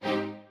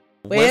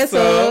What's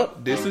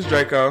up? This is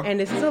Draco. And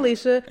this is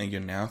Alicia. And you're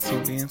now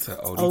tuned in to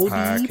OD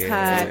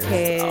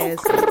Podcast.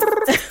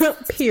 Oh.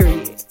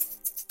 Period.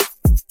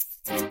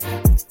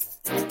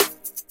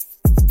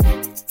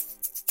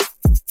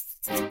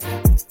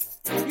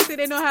 You think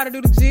they know how to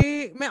do the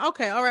jig? Man,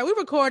 okay, all right. We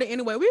recorded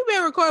anyway. We've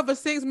been recording for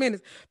 6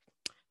 minutes.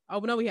 Oh,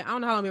 no, I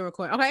don't know how long we've been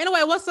recording. Okay,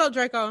 anyway, what's up,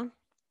 Draco?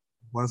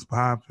 What's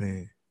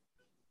popping?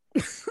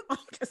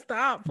 Okay,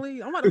 stop,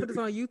 please. I'm about to put this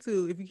on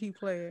YouTube if you keep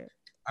playing.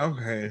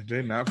 Okay,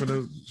 they're not for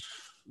the.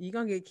 You're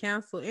gonna get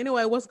canceled.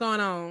 Anyway, what's going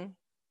on?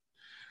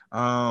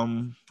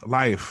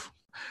 Life.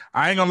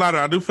 I ain't gonna lie to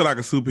you, I do feel like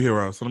a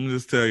superhero. So let me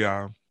just tell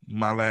y'all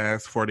my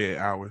last 48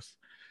 hours.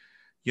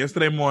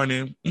 Yesterday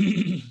morning,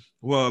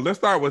 well, let's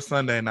start with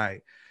Sunday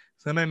night.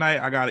 Sunday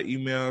night, I got an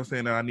email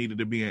saying that I needed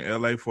to be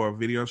in LA for a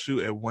video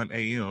shoot at 1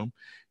 a.m.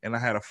 And I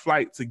had a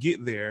flight to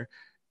get there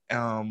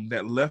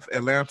that left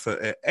Atlanta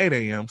at 8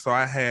 a.m. So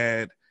I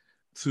had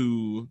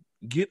to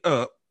get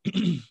up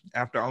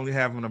after only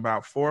having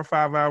about 4 or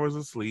 5 hours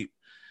of sleep.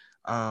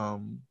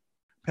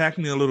 Pack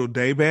me a little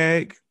day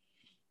bag,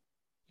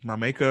 my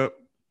makeup,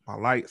 my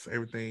lights,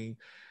 everything.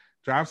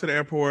 Drive to the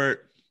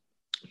airport,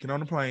 get on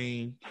the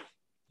plane,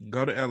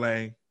 go to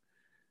LA,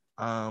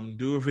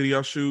 do a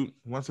video shoot.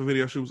 Once the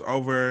video shoot was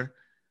over,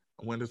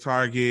 I went to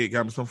Target,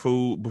 got me some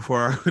food before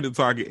I went to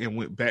Target and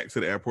went back to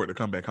the airport to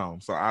come back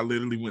home. So I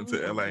literally went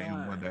to LA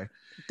in one day.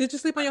 Did you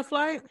sleep on your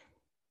flight?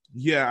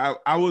 Yeah,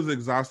 I was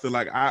exhausted.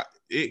 Like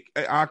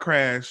I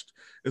crashed.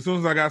 As soon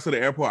as I got to the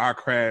airport, I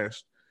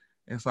crashed.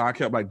 And so I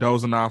kept like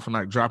dozing off and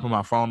like dropping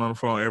my phone on the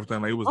floor and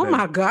everything. Like it was. Oh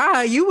my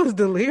God, you was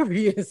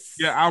delirious.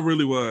 Yeah, I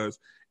really was.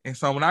 And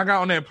so when I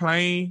got on that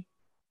plane,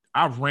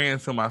 I ran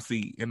to my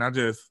seat and I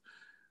just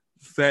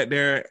sat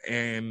there.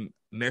 And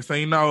next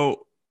thing you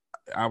know,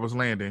 I was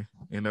landing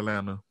in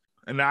Atlanta.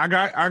 And I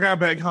got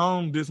back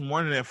home this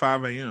morning at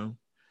 5 a.m.,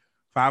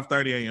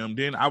 5:30 a.m.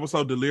 Then I was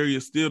so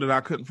delirious still that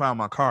I couldn't find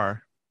my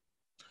car.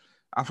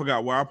 I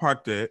forgot where I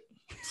parked at.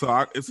 So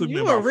it took me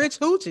about... You a rich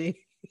hoochie.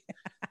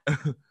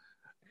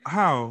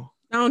 How?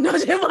 I don't know.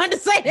 I just wanted to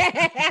say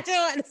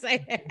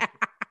that.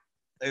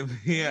 And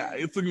yeah,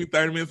 it took me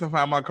 30 minutes to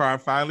find my car. I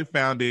finally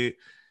found it.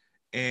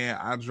 And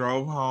I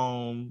drove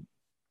home,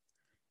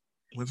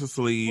 went to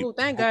sleep. Oh,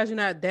 thank God you're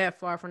not that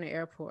far from the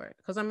airport.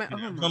 Because I'm at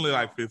it's only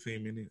like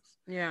 15 minutes.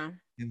 Yeah.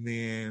 And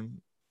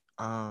then,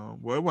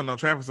 well, it wasn't no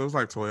traffic, so it was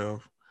like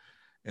 12.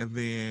 And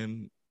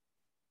then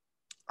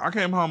I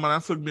came home and I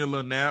took me a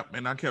little nap,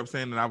 and I kept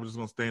saying that I was just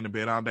going to stay in the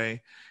bed all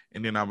day,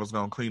 and then I was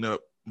going to clean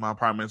up my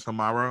apartment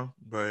tomorrow.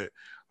 But,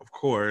 of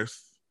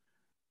course,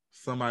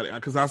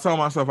 because I told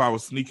myself I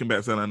was sneaking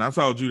back to Atlanta. I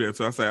told you that,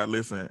 so I said,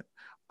 listen,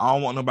 I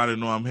don't want nobody to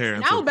know I'm here.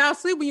 I was about to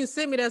sleep when you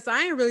sent me that, so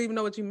I didn't really even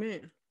know what you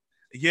meant.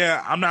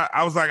 Yeah, I'm not.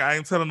 I was like, I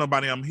ain't telling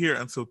nobody I'm here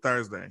until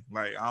Thursday.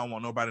 Like, I don't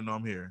want nobody to know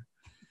I'm here.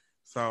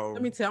 So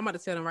I'm about to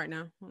tell them right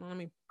now. Hold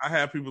on, I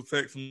have people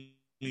text me,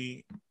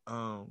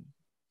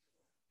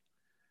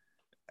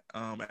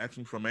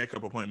 asking for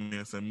makeup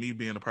appointments, and me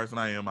being the person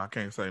I am, I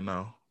can't say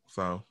no.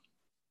 So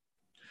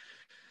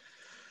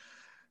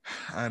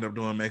I end up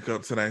doing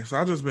makeup today. So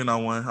I just been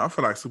on one. I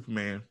feel like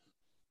Superman.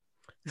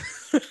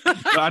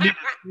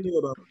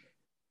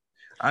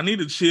 I need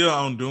to chill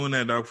on doing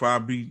that though, before I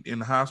be in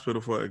the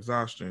hospital for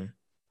exhaustion.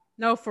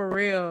 No, for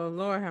real.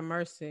 Lord have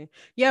mercy.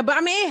 Yeah, but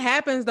I mean, it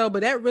happens though,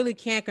 but that really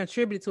can't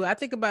contribute to it. I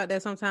think about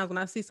that sometimes when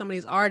I see some of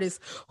these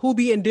artists who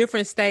be in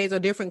different states or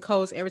different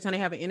coasts every time they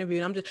have an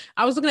interview. And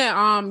I was looking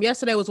at,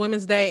 yesterday was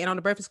Women's Day, and on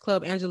the Breakfast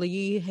Club, Angela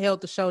Yee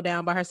held the show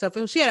down by herself.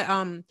 She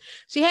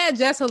had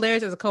Jess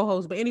Hilarious as a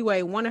co-host, but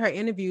anyway, one of her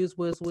interviews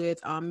was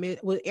with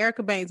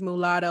Erica Banks,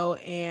 Mulatto,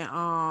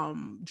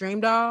 and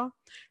Dream Doll.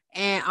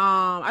 And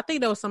I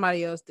think there was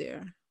somebody else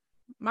there.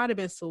 Might have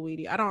been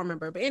Saweetie. I don't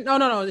remember. But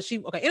no.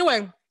 Okay.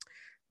 Anyway,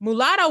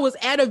 Mulatto was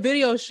at a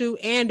video shoot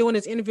and doing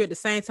this interview at the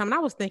same time. And I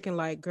was thinking,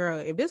 like, girl,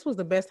 if this was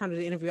the best time to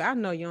do the interview, I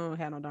know you don't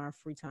have no darn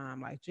free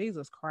time. Like,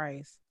 Jesus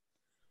Christ.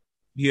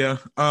 Yeah.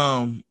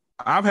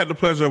 I've had the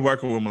pleasure of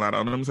working with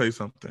Mulatto. Let me tell you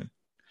something.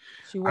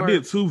 I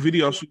did 2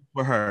 video shoots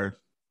for her.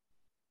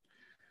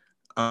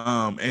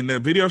 And the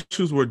video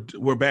shoots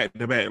were back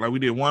to back. Like, we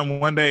did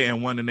one day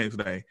and one the next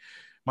day.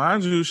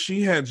 Mind you,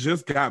 she had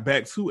just got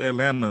back to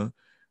Atlanta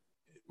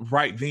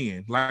right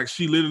then. Like,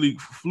 she literally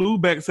flew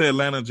back to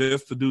Atlanta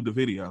just to do the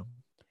video.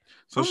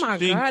 So oh my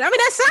God. I mean,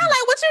 that sounds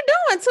like what you're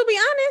doing, to be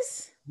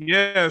honest.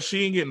 Yeah,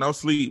 she ain't getting no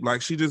sleep.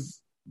 Like, she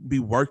just be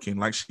working.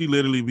 Like, she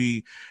literally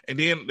be... And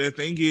then the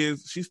thing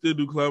is, she still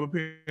do club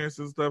appearances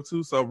and stuff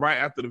too. So right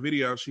after the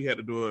video, she had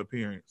to do an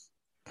appearance.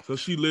 So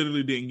she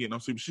literally didn't get no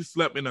sleep. She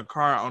slept in a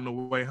car on the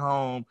way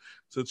home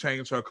to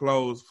change her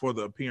clothes for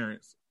the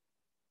appearance.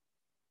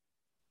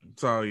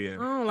 So yeah,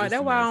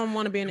 that's why I don't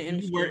want to be in the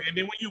industry. And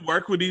then when you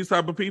work with these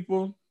type of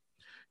people,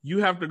 you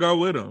have to go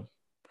with them.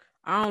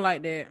 I don't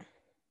like that.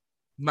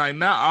 Like,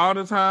 not all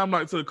the time,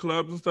 like to the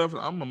clubs and stuff.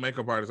 I'm a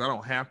makeup artist. I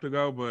don't have to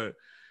go, but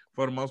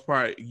for the most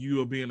part, you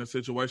will be in a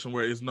situation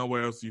where it's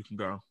nowhere else you can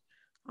go.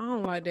 I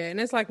don't like that. And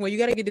it's like, well, you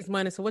got to get this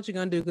money. So what you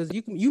gonna do? Because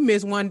you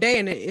miss one day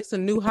and it's a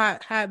new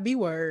hot B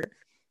word.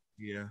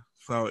 Yeah.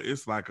 So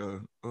it's like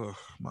oh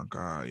my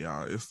God,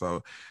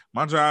 y'all.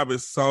 My job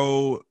is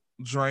so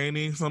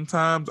draining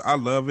sometimes. I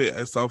love it.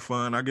 It's so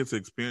fun. I get to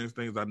experience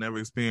things I never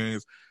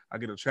experienced. I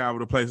get to travel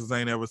to places I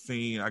ain't never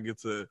seen. I get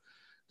to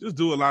just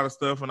do a lot of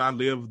stuff, and I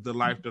live the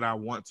life that I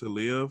want to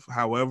live.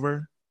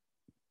 However,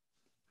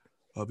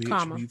 a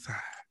bitch be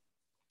tired.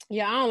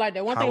 Yeah, I don't like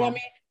that. One thing about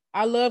me,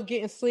 I love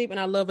getting sleep and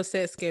I love a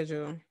set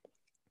schedule.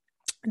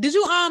 Did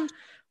you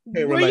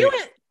were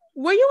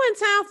you in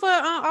town for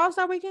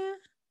All-Star Weekend?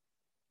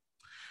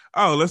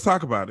 Oh, let's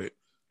talk about it.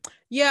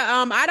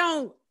 Yeah,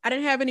 I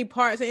didn't have any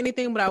parts or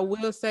anything, but I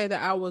will say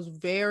that I was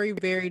very,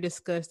 very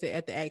disgusted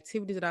at the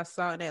activities that I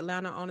saw in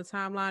Atlanta on the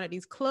timeline at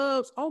these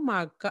clubs. Oh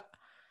my God.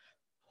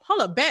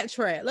 Hold up,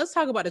 backtrack. Let's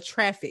talk about the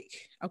traffic.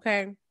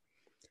 Okay.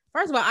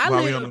 First of all,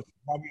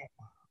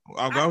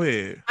 go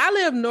ahead. I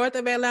live north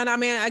of Atlanta. I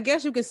mean, I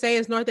guess you could say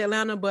it's North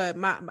Atlanta, but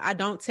I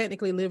don't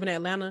technically live in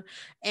Atlanta.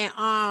 And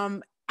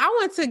I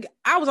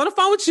was on the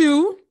phone with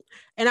you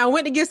and I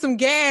went to get some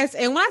gas.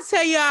 And when I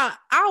tell y'all,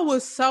 I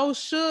was so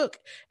shook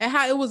at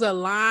how it was a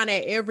line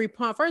at every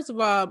pump. First of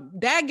all,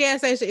 that gas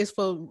station is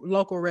for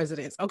local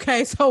residents.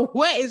 Okay. So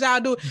what is y'all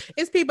doing?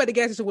 It's people at the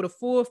gas station with a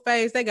full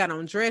face. They got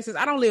on dresses.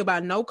 I don't live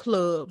by no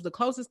clubs. The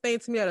closest thing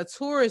to me that a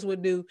tourist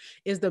would do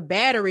is the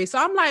Battery. So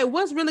I'm like,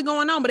 what's really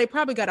going on? But they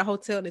probably got a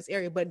hotel in this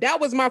area. But that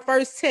was my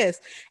first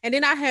test. And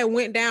then I had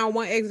went down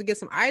one exit to get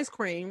some ice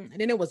cream. And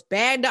then it was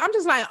bad. I'm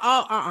just like,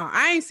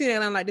 I ain't seen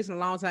Atlanta like this in a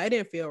long time. It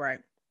didn't feel right.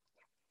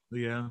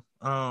 Yeah.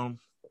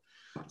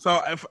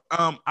 So if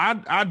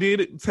I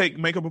did take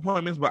makeup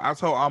appointments, but I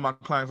told all my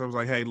clients, I was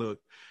like, hey, look,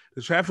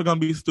 the traffic gonna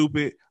be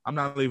stupid. I'm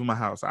not leaving my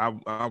house.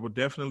 I would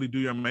definitely do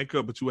your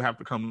makeup, but you would have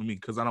to come to me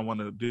because I don't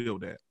want to deal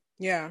with that.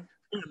 Yeah.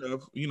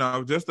 You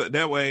know, just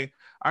that way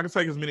I can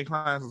take as many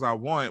clients as I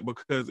want,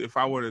 because if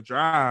I were to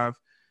drive,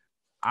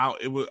 I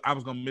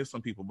was gonna miss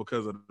some people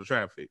because of the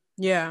traffic.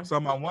 Yeah. So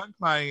my one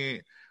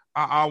client,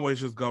 I always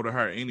just go to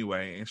her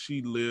anyway, and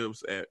she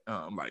lives at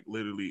like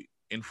literally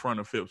in front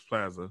of Phipps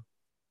Plaza.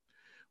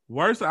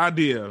 Worst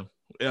idea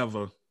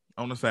ever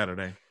on a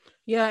Saturday.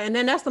 Yeah, and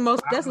then that's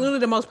literally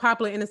the most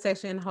popular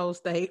intersection in the whole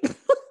state.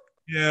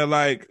 Yeah,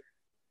 like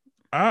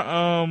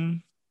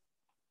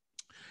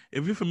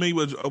if you're familiar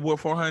with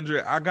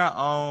 400, I got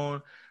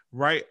on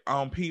right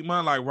on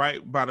Piedmont, like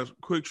right by the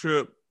Quick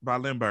Trip by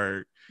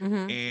Lindbergh.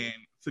 Mm-hmm. And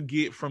to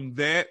get from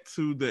that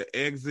to the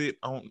exit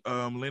on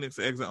Lenox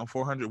exit on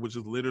 400, which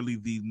is literally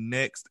the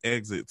next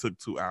exit, took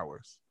 2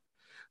 hours.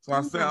 So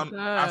I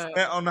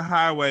sat on the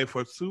highway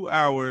for 2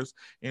 hours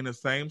in the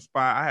same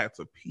spot. I had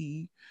to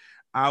pee.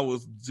 I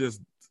was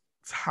just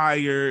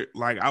tired.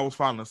 Like I was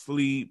falling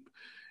asleep.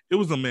 It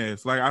was a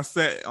mess. Like I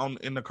sat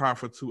in the car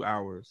for 2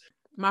 hours.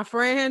 My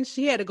friend,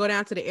 she had to go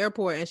down to the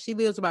airport, and she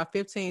lives about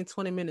 15,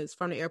 20 minutes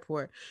from the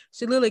airport.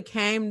 She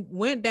literally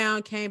went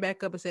down, came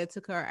back up, and said it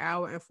took her an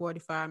hour and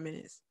 45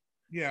 minutes.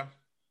 Yeah.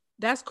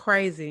 That's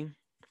crazy.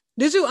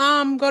 Did you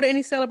go to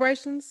any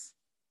celebrations?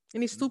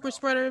 Any super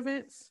spreader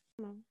events?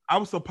 I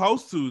was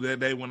supposed to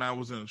that day when I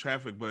was in the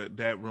traffic, but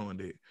that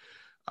ruined it.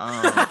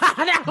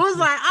 That was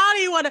like,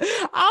 I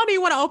don't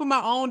even want to open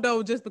my own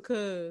door just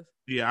because.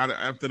 Yeah,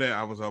 after that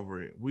I was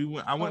over it.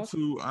 I went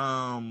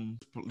to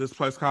this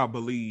place called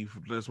Believe,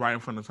 that's right in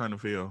front of Turner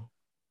Field.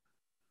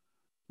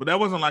 But that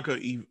wasn't like I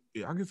guess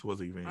it was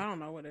an event. I don't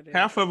know what it is.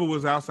 Half of it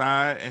was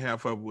outside and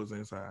half of it was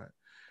inside.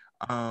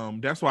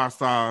 That's why I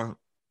saw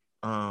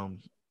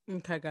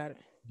okay, got it.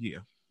 Yeah.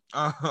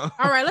 All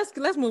right,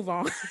 let's move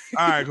on.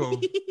 All right, cool.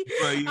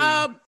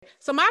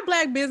 So my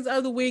Black Business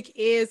of the Week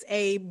is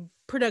a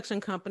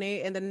production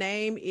company, and the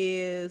name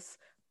is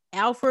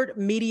Alfred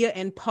Media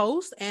and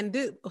Post. And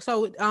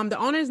the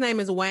owner's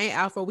name is Wayne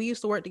Alfred. We used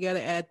to work together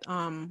at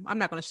I'm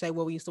not going to say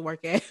where we used to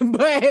work at,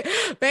 but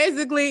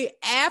basically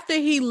after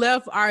he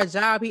left our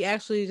job, he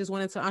actually just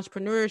went into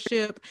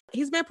entrepreneurship.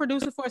 He's been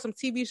producing for some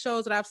TV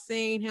shows that I've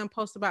seen him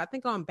post about, I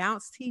think on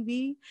Bounce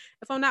TV,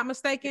 if I'm not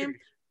mistaken.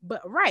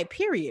 But right,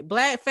 period.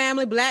 Black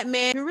family, Black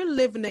man. You're really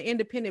living the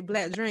independent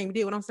Black dream. You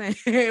get what I'm saying?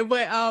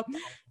 But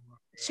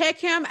check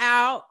him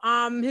out.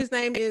 His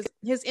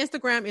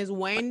Instagram is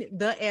Wayne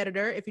the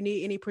Editor. If you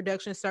need any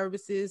production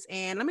services,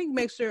 and let me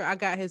make sure I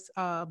got his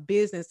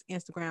business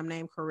Instagram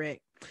name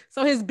correct.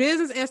 So his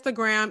business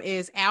Instagram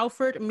is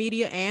Alfred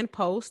Media and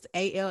Post,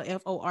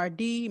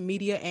 ALFORD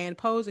Media and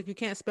Post. If you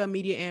can't spell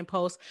media and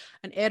post,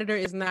 an editor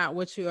is not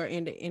what you are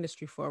in the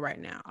industry for right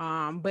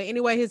now. But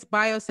anyway, his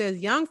bio says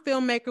young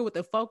filmmaker with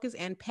a focus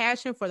and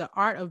passion for the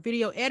art of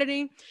video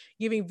editing,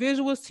 giving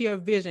visuals to your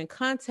vision.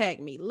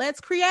 Contact me.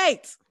 Let's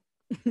create.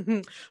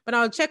 But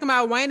I'll check him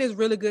out. Wayne is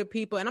really good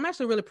people, and I'm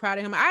actually really proud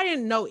of him. I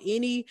didn't know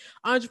any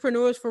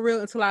entrepreneurs for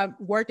real until I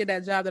worked at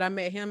that job that I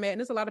met him at.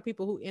 And there's a lot of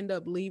people who end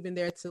up leaving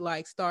there to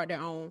like start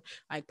their own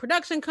like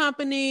production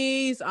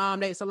companies. So a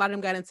lot of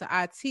them got into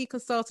IT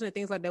consulting and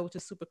things like that, which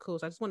is super cool.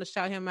 So I just want to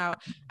shout him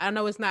out. I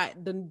know it's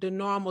not the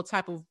normal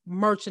type of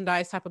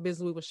merchandise type of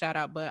business we would shout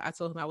out, but I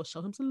told him I would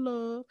show him some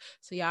love.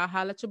 So y'all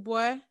holla at your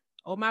boy,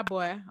 or my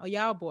boy, or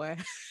y'all boy.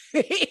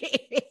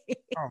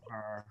 Oh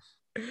gosh.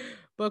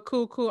 But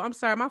cool. I'm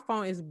sorry, my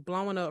phone is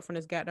blowing up from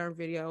this goddamn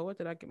video. What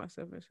did I get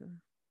myself into?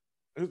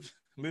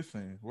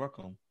 Listen,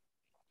 welcome.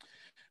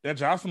 That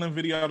Jocelyn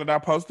video that I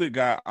posted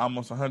got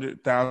almost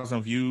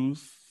 100,000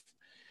 views,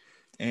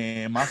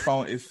 and my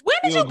phone is. When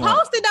did you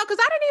post it though? Because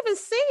I didn't even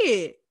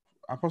see it.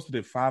 I posted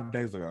it 5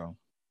 days ago,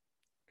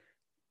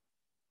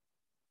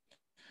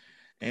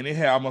 and it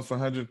had almost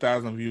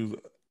 100,000 views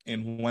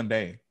in one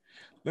day.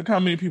 Look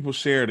how many people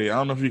shared it. I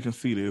don't know if you can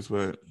see this,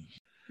 but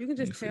you can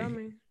just tell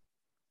me.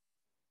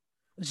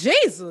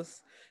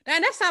 Jesus.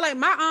 That sound like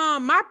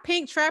my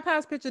pink trap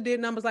house picture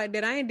did numbers like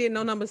that. I ain't did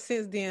no numbers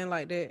since then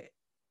like that.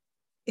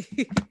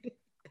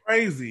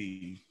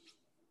 Crazy.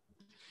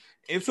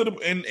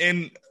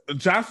 And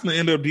Jocelyn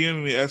ended up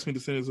DMing me, asked me to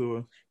send it to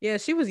her. Yeah,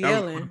 she was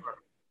yelling.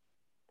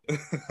 She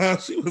was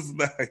nice. She was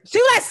like,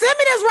 send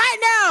me this right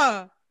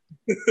now.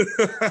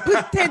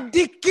 Put that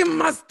dick in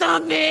my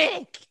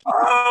stomach.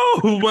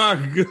 Oh my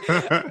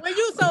god!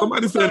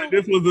 Somebody said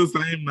this was the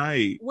same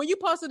night. When you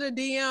posted a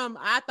DM,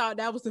 I thought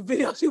that was the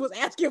video she was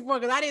asking for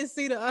because I didn't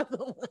see the other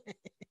one.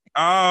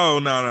 Oh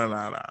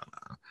no!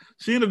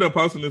 She ended up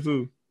posting it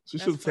too. She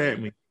should have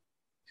tagged me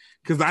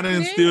because I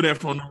didn't steal that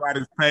from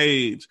nobody's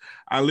page.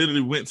 I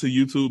literally went to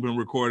YouTube and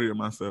recorded it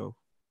myself.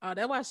 Oh,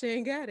 that's why she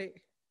ain't got it.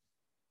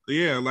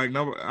 Yeah, like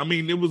no, I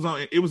mean it was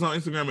on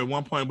Instagram at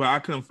one point, but I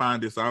couldn't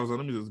find it, so I was like,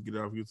 let me just get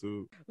it off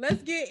YouTube.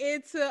 Let's get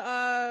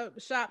into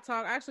shop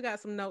talk. I actually got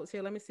some notes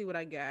here. Let me see what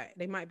I got.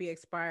 They might be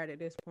expired at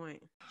this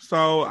point.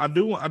 So I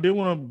did want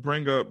to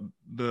bring up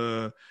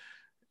the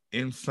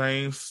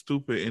insane,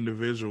 stupid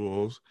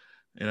individuals,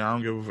 and I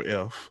don't give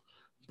a F.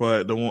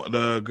 But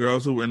the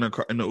girls who were in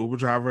the Uber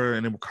driver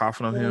and they were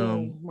coughing on him.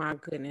 Oh my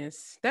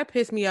goodness, that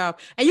pissed me off.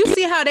 And you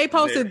see how they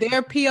posted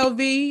their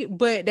POV,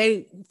 but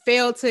they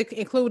failed to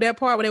include that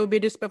part where they would be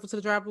disrespectful to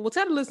the driver. Well,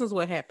 tell the listeners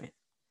what happened.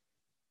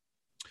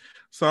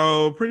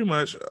 So pretty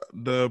much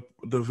the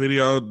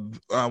video,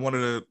 one of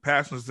the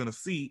passengers in the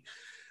seat,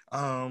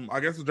 I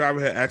guess the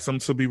driver had asked them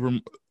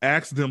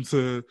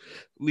to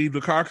leave the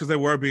car because they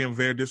were being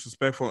very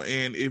disrespectful.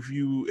 And if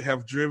you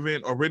have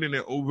driven or ridden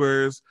in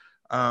Ubers,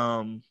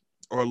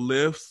 or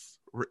Lyfts,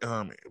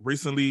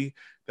 recently,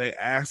 they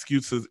ask you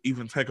to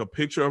even take a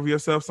picture of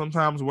yourself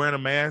sometimes wearing a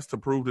mask to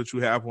prove that you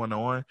have one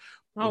on.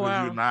 Oh,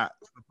 wow. You're not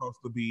supposed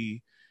to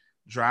be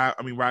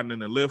riding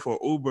in a Lyft or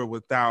Uber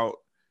without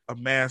a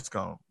mask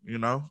on, you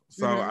know?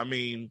 So, I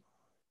mean,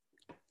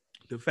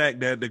 the fact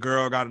that the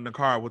girl got in the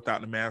car without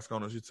the mask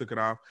on and she took it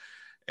off,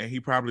 and he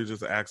probably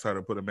just asked her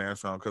to put a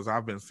mask on because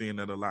I've been seeing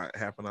it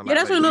happen a lot. Yeah,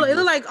 that's what it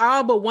looked like.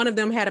 All but one of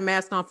them had a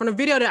mask on. From the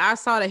video that I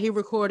saw that he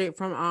recorded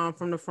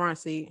from the front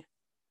seat.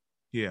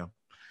 Yeah.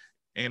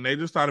 And they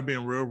just started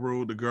being real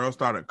rude. The girl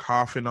started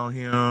coughing on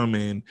him,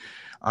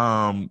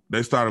 and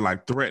they started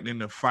like threatening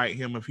to fight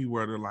him if he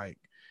were to like.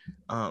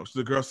 So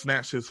the girl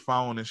snatched his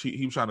phone, and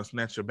he was trying to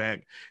snatch her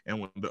back.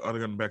 And when the other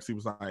girl in the back, she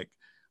was like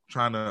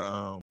trying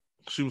to.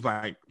 She was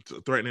like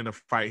threatening to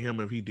fight him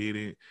if he did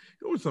it.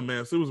 It was a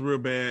mess. It was real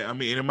bad. I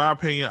mean, in my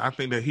opinion, I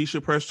think that he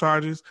should press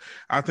charges.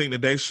 I think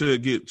that they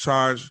should get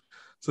charged.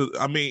 So,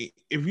 I mean,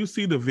 if you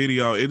see the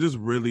video, it just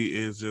really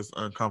is just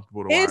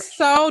uncomfortable to watch. It's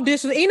so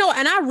disrespectful. You know,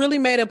 and I really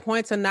made a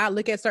point to not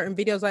look at certain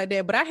videos like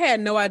that, but I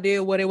had no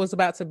idea what it was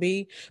about to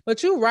be.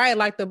 But you're right.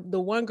 Like the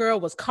one girl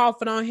was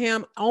coughing on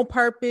him on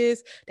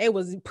purpose. They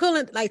was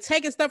pulling, like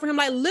taking stuff from him.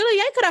 Like literally,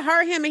 they could have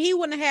hurt him and he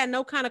wouldn't have had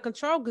no kind of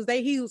control because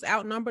he was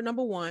outnumbered,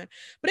 number one.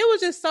 But it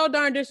was just so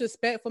darn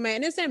disrespectful, man.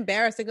 And it's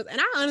embarrassing. And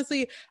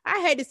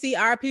I hate to see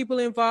our people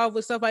involved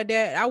with stuff like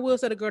that. I will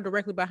say the girl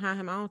directly behind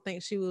him. I don't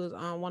think she was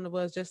one of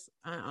us.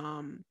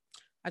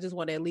 I just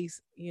want to at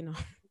least, you know.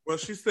 Well,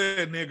 she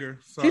said nigger.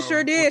 So. She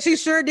sure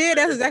did.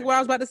 That's exactly what I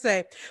was about to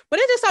say. But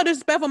it's just so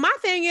disrespectful. My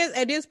thing is,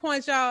 at this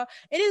point, y'all,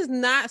 it is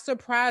not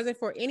surprising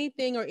for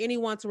anything or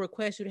anyone to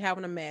request you to have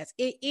on a mask.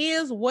 It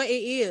is what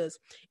it is.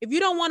 If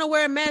you don't want to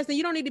wear a mask, then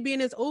you don't need to be in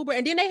this Uber.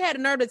 And then they had the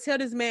nerve to tell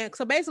this man.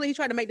 So basically, he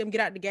tried to make them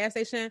get out the gas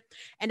station.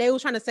 And they were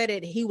trying to say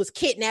that he was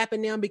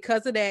kidnapping them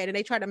because of that. And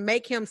they tried to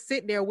make him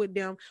sit there with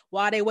them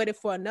while they waited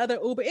for another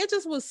Uber. It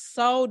just was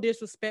so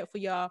disrespectful,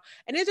 y'all.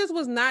 And it just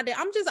was not that.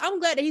 I'm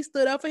glad that he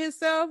stood up for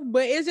himself.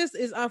 But it just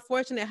is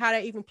unfortunate how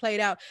that even played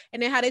out,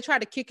 and then how they tried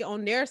to kick it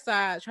on their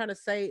side, trying to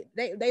say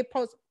they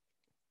post.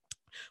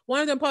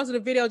 One of them posted a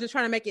video just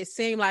trying to make it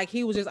seem like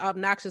he was just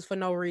obnoxious for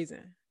no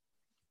reason,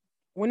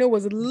 when it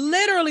was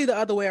literally the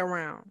other way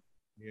around.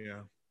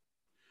 Yeah,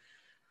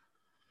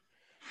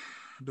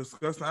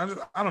 disgusting.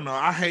 I don't know.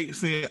 I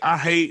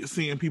hate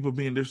seeing people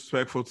being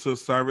disrespectful to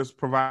service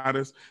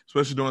providers,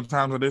 especially during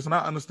times like this. And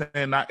I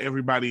understand not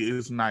everybody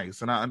is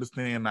nice, and I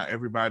understand not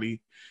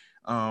everybody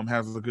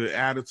has a good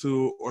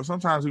attitude, or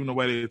sometimes even the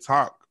way they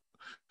talk.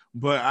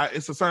 But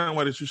it's a certain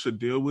way that you should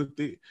deal with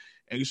it,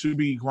 and you should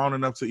be grown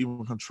enough to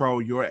even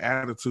control your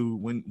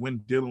attitude when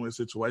dealing with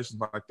situations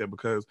like that,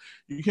 because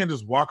you can't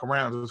just walk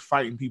around just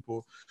fighting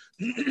people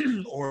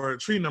or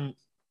treating them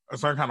a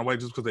certain kind of way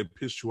just because they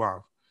pissed you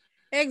off.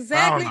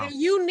 Exactly. And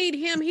you need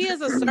him. He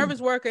is a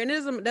service worker, and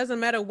it doesn't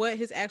matter what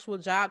his actual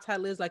job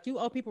title is. Like, you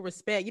owe people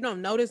respect. You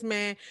don't know this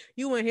man.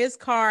 You in his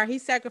car.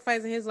 He's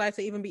sacrificing his life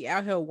to even be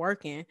out here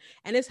working.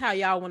 And it's how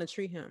y'all want to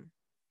treat him.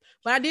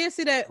 But I did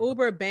see that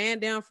Uber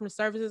banned them from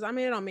services. I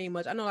mean, it don't mean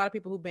much. I know a lot of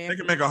people who banned. They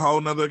can make a whole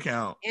nother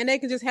account, and they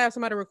can just have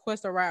somebody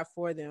request a ride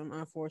for them.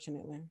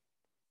 Unfortunately.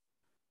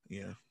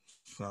 Yeah.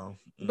 So.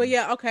 But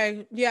yeah,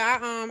 okay, yeah.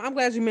 I'm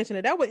glad you mentioned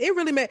it. It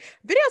really made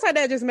videos like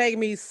that just make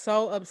me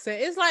so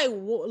upset. It's like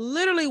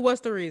literally,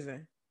 what's the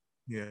reason?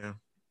 Yeah.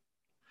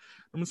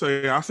 Let me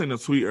say, I seen a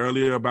tweet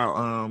earlier about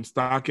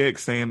StockX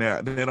saying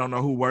that they don't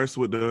know who works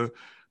with the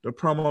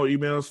promo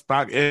emails,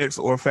 StockX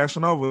or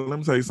Fashion Nova. Let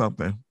me tell you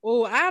something.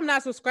 Oh, I'm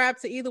not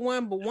subscribed to either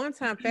one, but one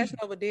time Fashion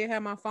Nova did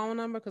have my phone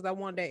number because I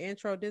wanted that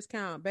intro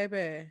discount,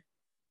 baby.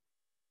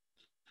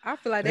 I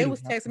feel like they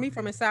was texting me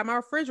from inside my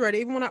refrigerator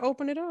even when I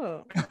opened it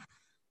up.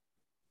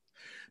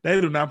 They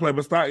do not play,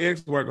 but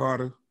StockX work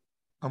harder.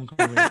 I'm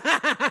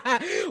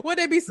Would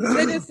they be?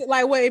 They just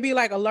like what? It be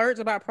like alerts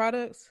about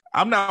products.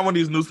 I'm not one of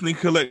these new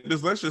sneaker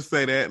collectors. Let's just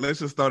say that. Let's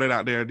just throw that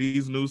out there.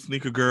 These new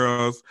sneaker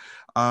girls.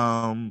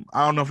 I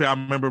don't know if y'all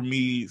remember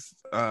me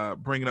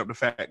bringing up the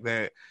fact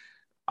that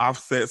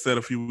Offset said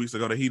a few weeks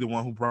ago that he the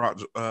one who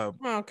brought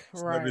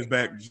celebrities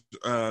back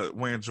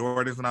wearing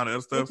Jordans and all the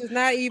other stuff. Which is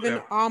not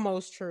even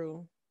almost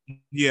true.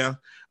 Yeah.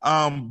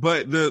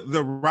 But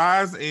the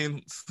rise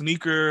in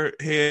sneaker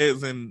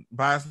heads and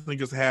buying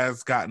sneakers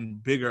has gotten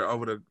bigger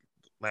over the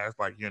last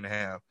like year and a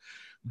half.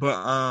 But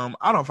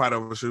I don't fight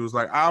over shoes.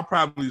 Like I'll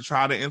probably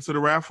try to enter the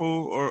raffle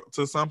or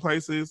to some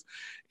places,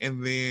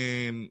 and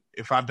then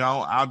if I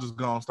don't, I'll just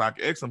go on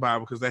StockX and buy it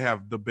because they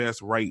have the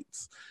best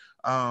rates.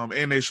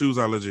 And their shoes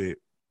are legit.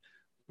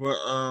 But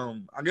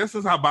I guess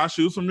since I buy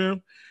shoes from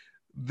them,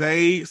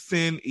 they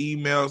send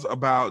emails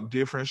about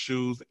different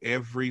shoes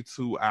every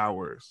 2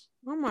 hours.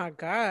 Oh my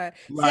God.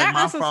 Like see, I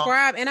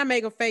unsubscribe and I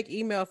make a fake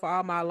email for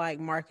all my like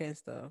marketing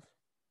stuff.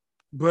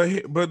 But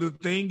the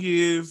thing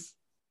is,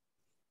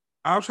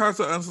 I'll try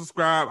to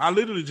unsubscribe. I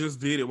literally just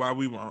did it while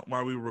we were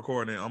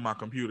recording on my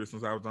computer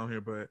since I was on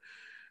here. But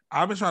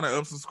I've been trying to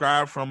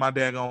unsubscribe from my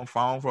daggone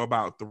phone for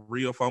about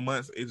 3 or 4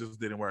 months. It just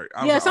didn't work.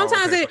 Yeah,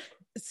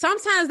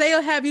 sometimes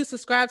they'll have you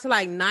subscribe to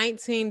like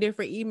 19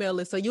 different email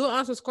lists. So you'll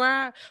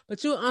unsubscribe,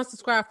 but you'll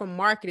unsubscribe from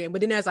marketing.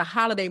 But then there's a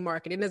holiday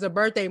marketing, there's a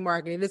birthday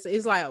marketing.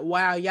 It's like,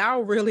 wow,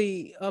 y'all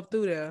really up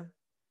through there.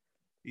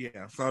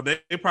 Yeah, so they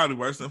probably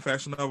worse than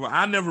Fashion Nova.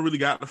 I never really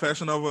got the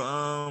Fashion Nova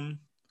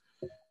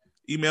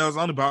emails.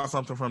 I only bought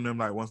something from them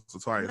like once or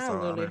twice. I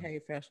really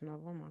hate Fashion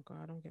Nova. Oh my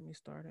God, don't get me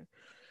started.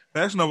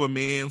 Fashion Nova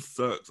men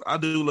sucks. I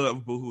do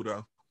love Boohoo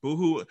though.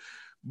 Boohoo.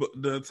 But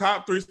the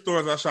top 3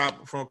 stores I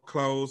shop from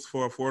clothes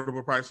for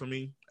affordable price for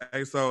me: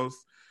 ASOS,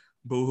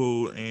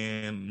 Boohoo,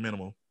 and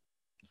Minimal.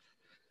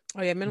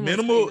 Oh yeah,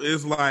 Minimal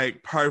is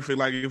like perfect.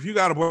 Like if you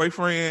got a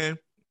boyfriend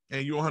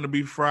and you want him to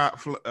be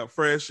fresh,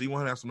 you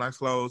want him to have some nice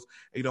clothes,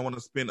 and you don't want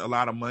to spend a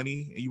lot of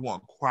money, and you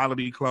want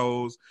quality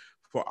clothes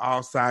for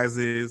all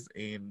sizes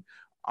and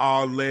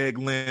all leg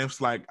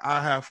lengths. Like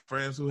I have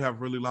friends who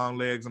have really long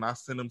legs, and I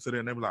send them to them,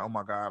 and they be like, "Oh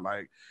my God,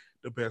 like."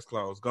 The best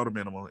clothes. Go to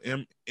Minimal.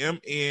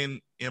 MNML.LA.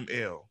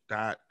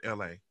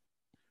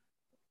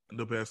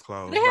 The best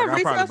clothes. They have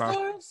retail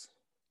stores?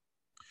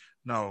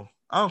 No,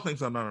 I don't think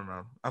so.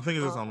 No. I think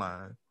it's just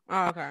online.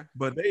 Oh, okay.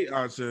 But they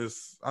are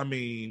just, I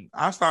mean,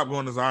 I stopped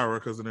going to Zara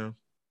because of them.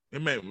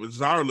 It made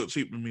Zara look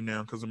cheap to me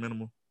now because of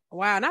Minimal.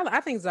 Wow, now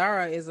I think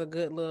Zara is a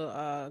good little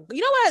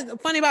you know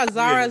what's funny about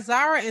Zara? Yeah.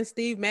 Zara and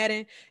Steve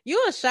Madden, you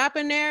are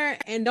shopping there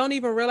and don't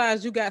even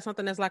realize you got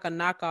something that's like a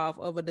knockoff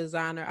of a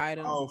designer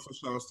item. Oh, for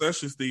sure.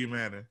 Especially Steve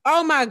Madden.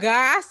 Oh my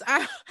God.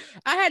 I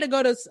had to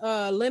go to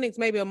Lenox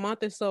maybe a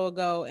month or so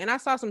ago, and I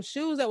saw some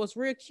shoes that was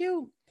real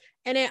cute.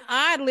 And then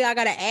oddly, I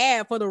got an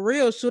ad for the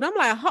real shoe. I'm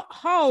like,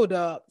 hold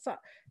up. So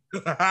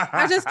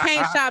I just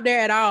can't shop there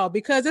at all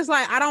because it's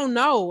like I don't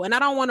know and I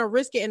don't want to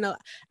risk it.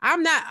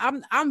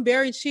 I'm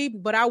very cheap,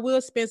 but I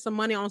will spend some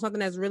money on something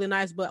that's really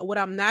nice. But what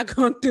I'm not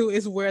gonna do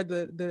is wear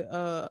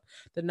the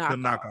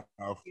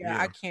knockoff.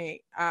 Yeah,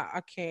 I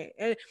can't.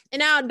 And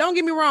now don't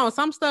get me wrong,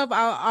 some stuff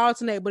I'll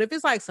alternate, but if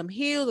it's like some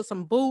heels or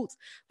some boots,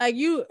 like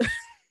you,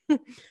 and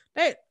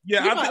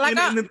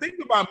the thing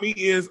about me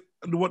is.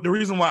 The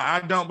reason why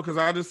I don't, because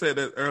I just said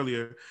that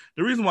earlier,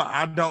 the reason why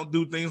I don't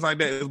do things like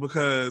that is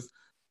because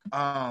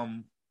I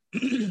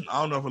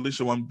don't know if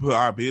Alicia want to put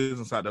our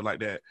business out there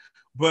like that,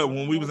 but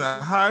when we was in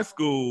high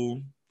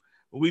school,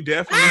 we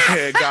definitely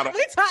had got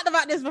we talked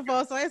about this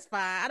before, so it's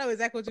fine. I know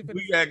exactly what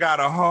we had got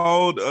a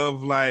hold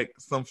of like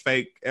some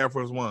fake Air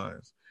Force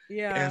Ones.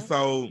 Yeah. And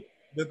so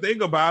the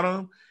thing about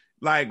them,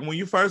 like when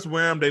you first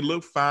wear them, they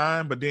look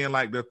fine, but then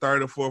like the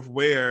third or fourth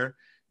wear,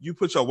 you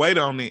put your weight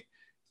on it,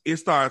 it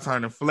started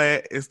turning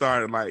flat. It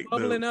started like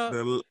bubbling up.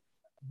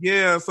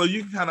 Yeah, so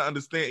you can kind of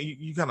understand.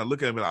 You kind of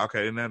look at it like,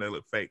 okay, now they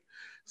look fake.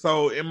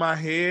 So in my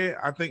head,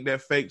 I think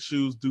that fake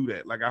shoes do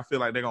that. Like I feel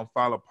like they're gonna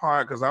fall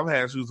apart because I've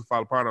had shoes to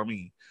fall apart on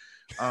me.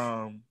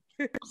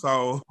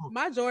 So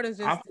my Jordans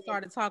just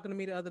started talking to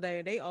me the other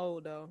day. They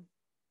old though.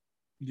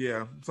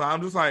 Yeah, so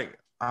I'm just like,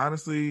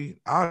 honestly,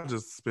 I'll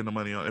just spend the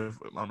money on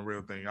the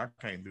real thing. I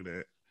can't do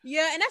that.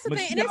 Yeah, and that's the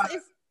thing. And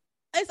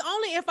it's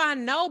only if I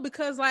know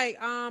because like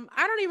I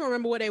don't even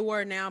remember what they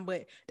were now,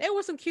 but they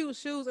were some cute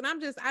shoes, and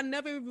I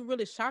never even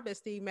really shopped at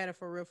Steve Madden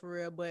for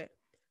real, but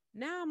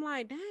Now I'm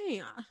like, dang,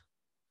 y'all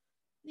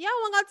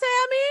want to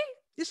tell me?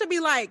 It should be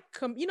like,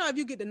 if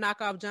you get the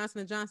knockoff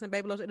Johnson & Johnson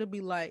baby lotion, it'll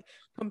be like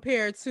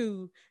compared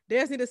to.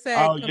 There's need to say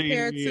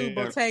compared to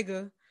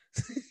Bottega.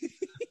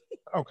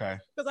 Okay.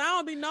 Because I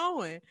don't be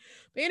knowing.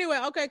 But anyway,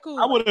 okay, cool.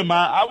 I wouldn't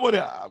mind.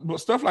 But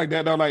stuff like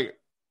that though, like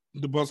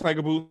the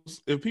Bottega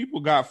boots. If people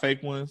got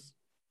fake ones,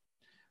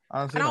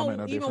 honestly, I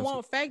don't even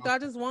want fake though. I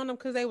just want them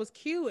because they was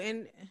cute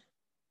and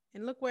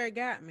look where it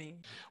got me.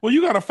 Well,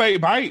 you got a fake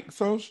bike,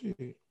 so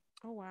shit.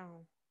 Oh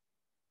wow.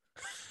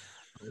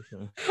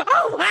 Okay.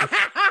 Oh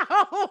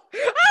wow.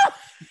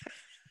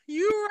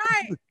 You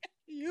right.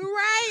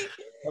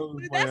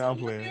 That's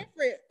different.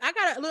 I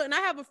gotta look, and I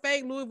have a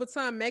fake Louis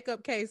Vuitton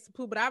makeup case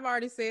too, but I've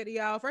already said to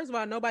y'all, first of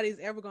all, nobody's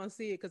ever gonna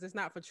see it because it's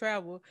not for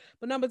travel.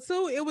 But number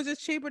two, it was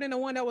just cheaper than the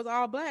one that was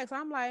all black. So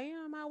I'm like,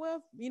 yeah, my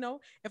well,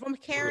 if I'm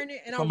carrying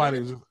it and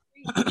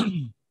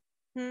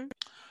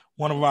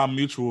one of our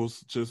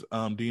mutuals just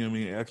DM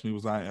me and asked me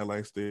was I in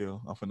LA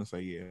still. I'm finna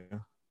say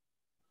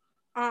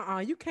yeah.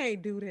 You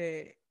can't do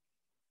that.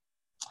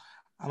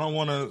 I don't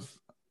want to.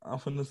 I'm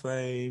finna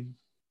say.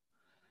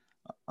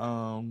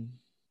 I'm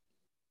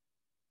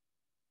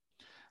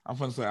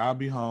finna say I'll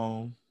be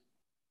home.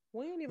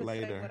 We didn't even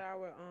later. say what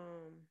our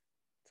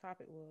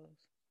topic was.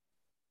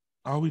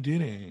 Oh, we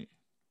didn't.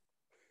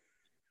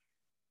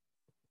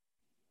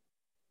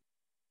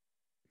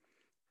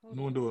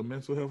 You want to do a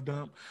mental health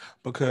dump?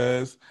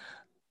 Because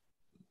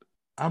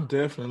I'm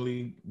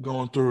definitely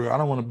going through it. I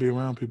don't want to be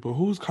around people.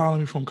 Who's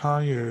calling me from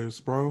Conyers,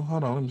 bro?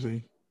 Hold on, let me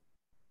see.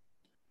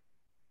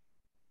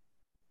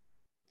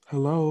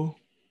 Hello?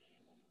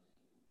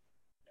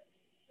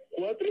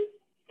 What?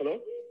 Hello?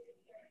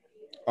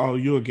 Oh,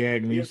 you a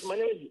gag me. Yes, my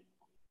name is...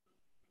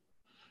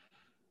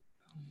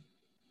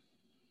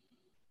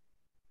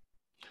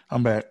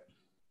 I'm back.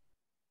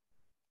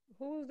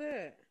 Who's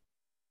that?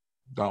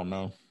 Don't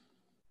know.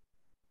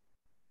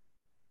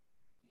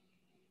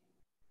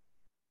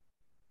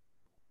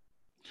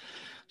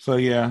 So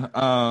yeah,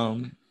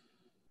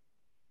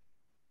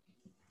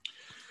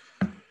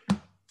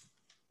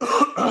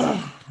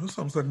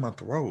 something stuck in my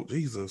throat.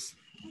 Jesus.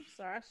 I'm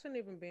sorry. I shouldn't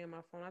even be in my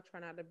phone. I try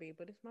not to be,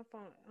 but it's my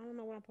phone. I don't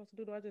know what I'm supposed to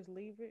do. Do I just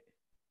leave it?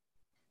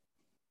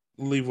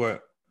 Leave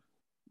what?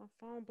 My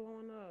phone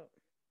blowing up.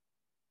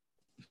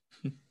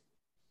 You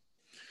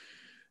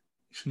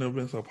should have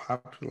been so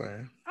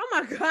popular. Oh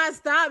my God,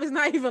 stop. It's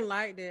not even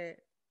like that.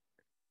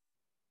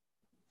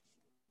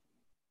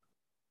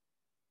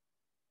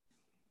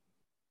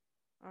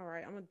 All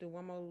right, I'm gonna do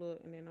one more look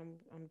and then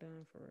I'm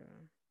done for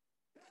real.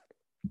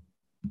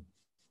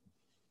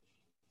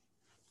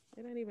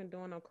 It ain't even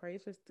doing no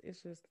crazy.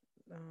 It's just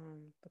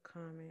the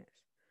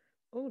comments.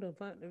 Oh, the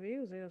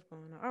views is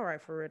going on. All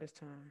right, for real this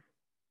time.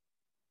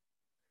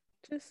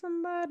 Just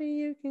somebody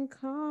you can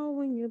call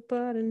when your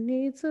body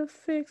needs a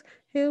fix.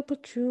 He'll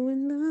put you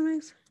in the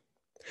mix.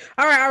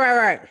 All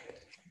right.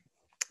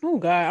 Oh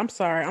God, I'm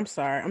sorry.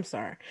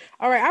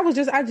 All right,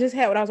 I just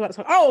had what I was about to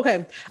talk. Oh,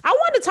 okay. I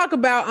wanted to talk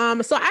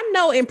about so I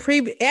know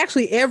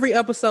actually every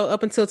episode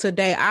up until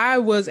today, I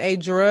was a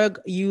drug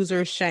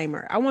user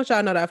shamer. I want y'all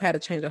to know that I've had a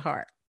change of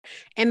heart.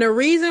 And the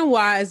reason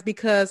why is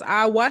because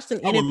I watched an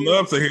interview. I would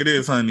love to hear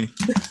this, honey.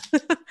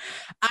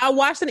 I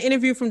watched an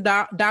interview from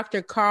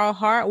Dr. Carl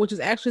Hart, which is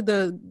actually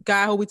the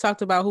guy who we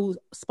talked about who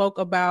spoke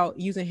about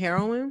using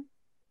heroin.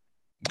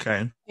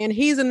 Okay. And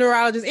he's a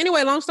neurologist.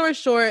 Anyway, long story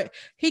short,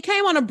 he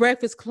came on a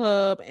Breakfast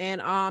Club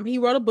and he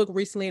wrote a book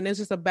recently and it's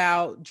just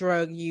about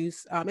drug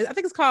use. I think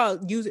it's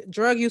called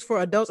Drug Use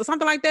for Adults or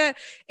something like that.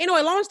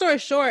 Anyway, long story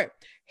short,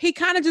 he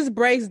kind of just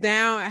breaks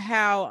down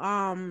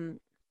how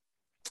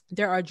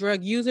there are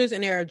drug users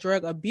and there are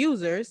drug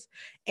abusers,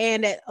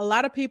 and that a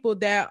lot of people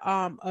that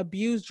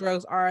abuse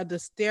drugs are the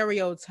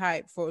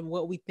stereotype for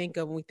what we think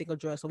of when we think of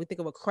drugs. So we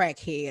think of a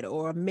crackhead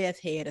or a meth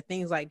head or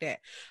things like that.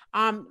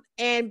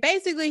 And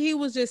basically he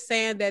was just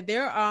saying that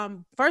there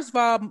first of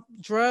all,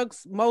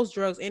 most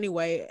drugs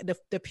anyway,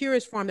 the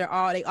purest form, they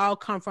all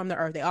come from the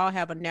earth. They all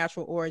have a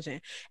natural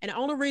origin. And the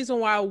only reason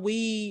why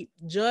we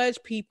judge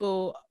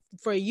people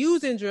for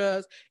using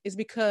drugs is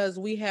because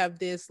we have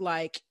this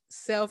like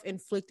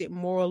self-inflicted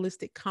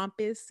moralistic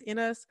compass in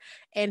us.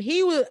 And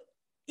he was,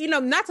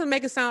 not to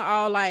make it sound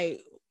all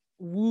like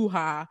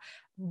woo-ha,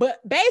 but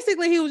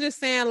basically he was just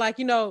saying like,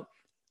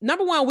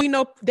 number one, we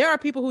know there are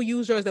people who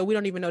use drugs that we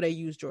don't even know they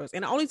use drugs.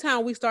 And the only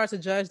time we start to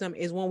judge them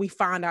is when we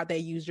find out they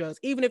use drugs,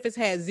 even if it's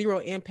had zero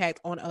impact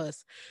on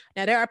us.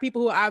 Now, there are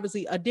people who are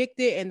obviously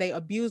addicted and they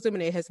abuse them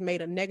and it has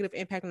made a negative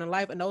impact on their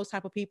life. And those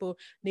type of people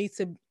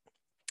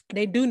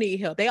they do need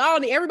help.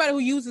 Everybody who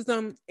uses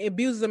them,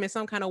 abuses them in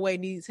some kind of way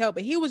needs help.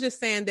 But he was just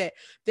saying that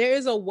there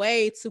is a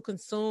way to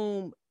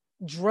consume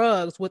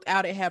drugs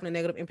without it having a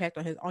negative impact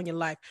on your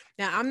life.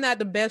 Now, I'm not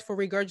the best for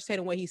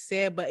regurgitating what he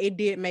said, but it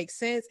did make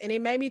sense. And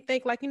it made me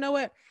think like, you know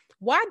what?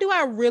 Why do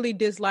I really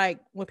dislike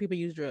when people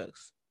use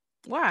drugs?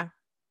 Why?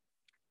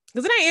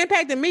 Because it ain't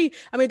impacting me.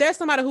 I mean, there's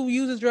somebody who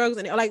uses drugs,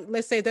 and like,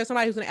 let's say there's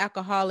somebody who's an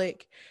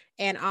alcoholic,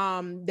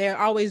 and they're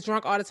always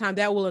drunk all the time.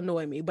 That will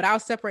annoy me, but I'll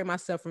separate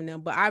myself from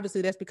them. But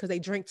obviously, that's because they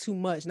drink too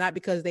much, not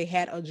because they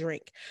had a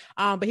drink.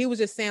 But he was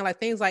just saying like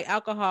things like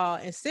alcohol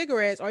and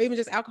cigarettes, or even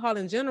just alcohol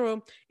in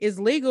general, is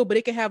legal, but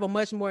it can have a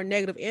much more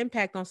negative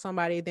impact on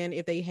somebody than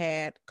if they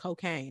had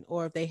cocaine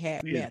or if they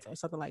had meth or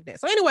something like that.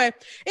 So anyway,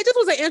 it just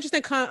was an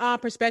interesting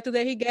perspective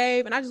that he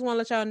gave, and I just want to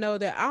let y'all know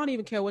that I don't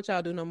even care what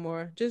y'all do no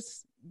more.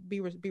 Just be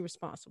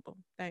responsible.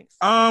 Thanks.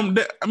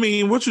 I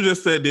mean, what you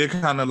just said did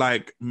kind of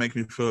like make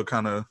me feel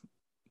kind of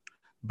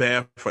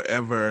bad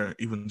forever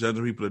even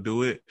judging people to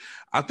do it.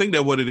 I think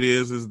that what it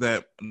is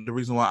that the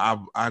reason why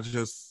I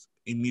just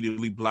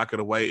immediately block it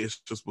away is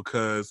just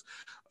because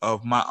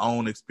of my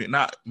own experience,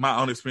 not my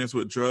own experience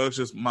with drugs,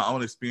 just my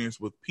own experience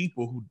with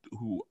people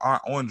who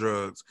are on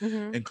drugs,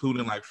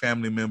 including like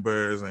family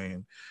members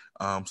and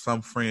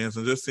some friends,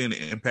 and just seeing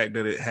the impact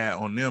that it had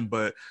on them.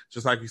 But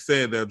just like you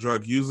said, they're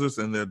drug users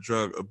and they're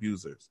drug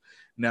abusers.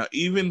 Now,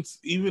 even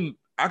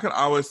I can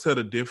always tell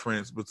the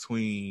difference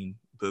between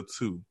the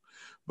two,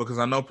 because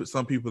I know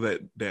some people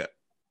that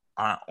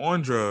are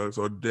on drugs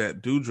or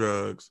that do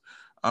drugs,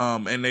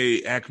 and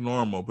they act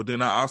normal. But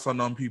then I also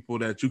know people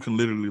that you can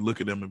literally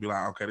look at them and be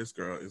like, okay, this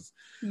girl is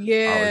always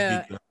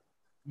geeked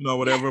up,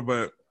 whatever. Yeah.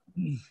 But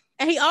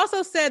and he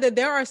also said that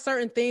there are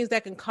certain things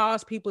that can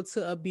cause people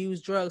to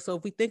abuse drugs. So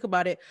if we think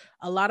about it,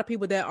 a lot of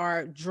people that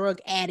are drug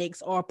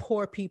addicts are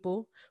poor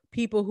people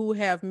who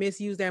have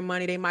misused their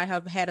money. They might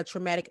have had a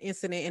traumatic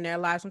incident in their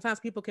lives. Sometimes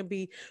people can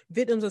be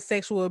victims of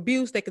sexual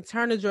abuse. They can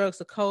turn to drugs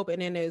to cope,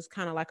 and then there's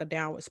kind of like a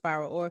downward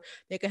spiral, or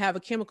they could have a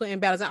chemical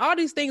imbalance. And all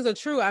these things are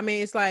true. I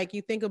mean, it's like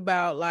you think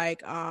about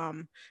like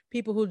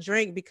people who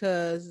drink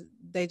because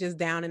they just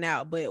down and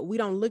out, but we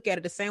don't look at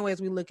it the same way as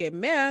we look at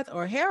meth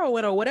or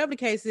heroin or whatever the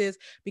case is,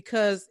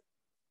 because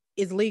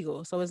it's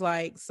legal. So it's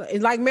like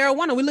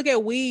marijuana. We look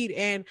at weed,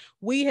 and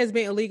weed has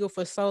been illegal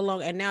for so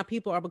long, and now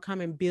people are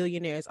becoming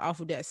billionaires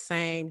off of that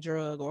same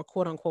drug or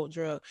quote unquote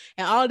drug.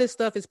 And all this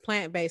stuff is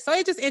plant-based. So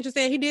it's just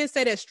interesting. He did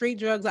say that street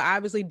drugs are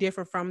obviously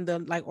different from the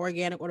like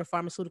organic or the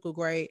pharmaceutical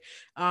grade.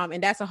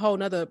 And that's a whole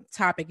nother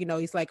topic.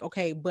 He's like,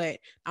 okay, but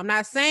I'm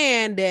not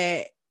saying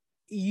that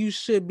you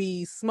should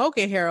be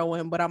smoking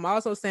heroin, but I'm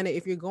also saying that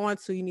if you're going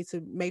to, you need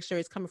to make sure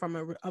it's coming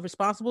from a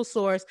responsible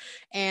source.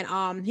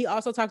 And he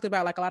also talked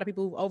about like a lot of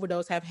people who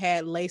overdose have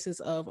had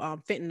laces of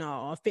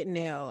fentanyl or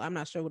fentanyl. I'm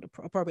not sure what the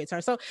appropriate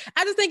term. So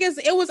I just think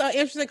it was an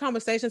interesting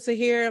conversation to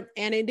hear,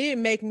 and it did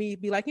make me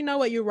be like, you know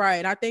what, you're right.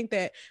 And I think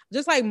that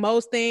just like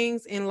most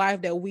things in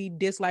life that we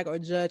dislike or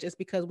judge, it's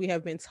because we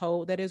have been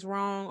told that it's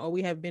wrong, or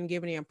we have been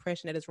given the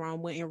impression that it's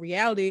wrong, when in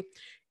reality,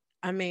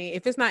 I mean,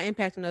 if it's not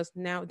impacting us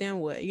now, then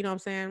what? You know what I'm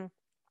saying?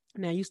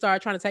 Now you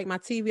start trying to take my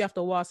TV off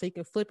the wall so you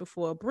can flip it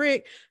for a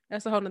brick.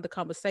 That's a whole nother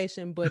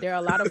conversation. But there are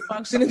a lot of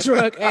functioning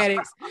drug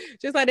addicts,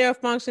 just like there are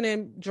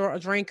functioning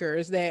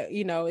drinkers that,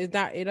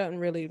 it doesn't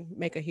really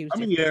make a huge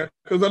difference. Yeah,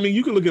 because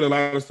you can look at a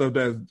lot of stuff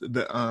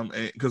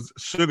because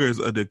sugar is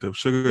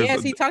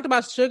addictive. He talked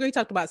about sugar. He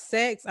talked about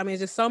sex. I mean,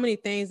 it's just so many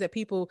things that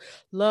people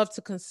love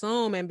to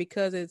consume, and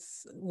because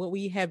it's what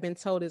we have been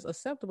told is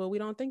acceptable, we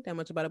don't think that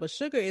much about it. But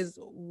sugar is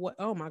what?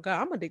 Oh my God,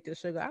 I'm addicted to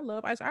sugar. I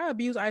love ice. I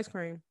abuse ice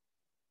cream.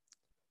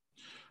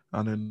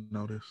 I didn't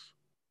notice.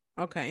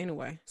 Okay,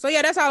 anyway. So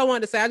yeah, that's all I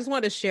wanted to say. I just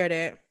wanted to share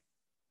that.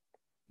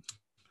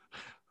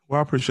 Well,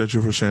 I appreciate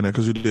you for sharing that,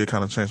 because you did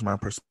kind of change my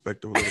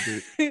perspective a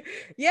little bit.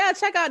 Yeah,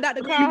 check out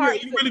Dr. Carl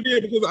Hart. You really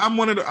did, because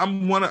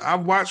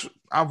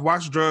I've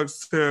watched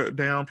drugs tear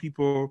down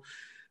people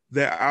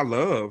that I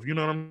love. You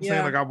know what I'm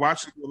saying? Like, I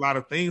watched a lot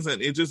of things,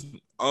 and it just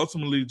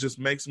ultimately just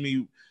makes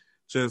me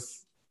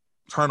just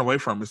turn away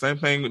from it. Same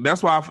thing.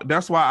 That's why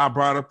I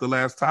brought up the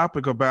last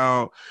topic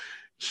about,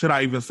 should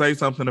I even say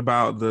something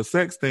about the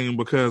sex thing?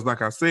 Because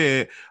like I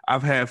said,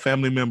 I've had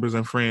family members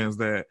and friends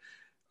that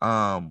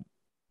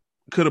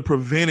could have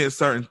prevented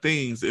certain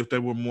things if they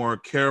were more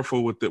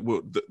careful with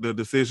the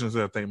decisions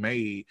that they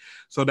made.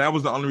 So that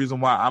was the only reason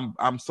why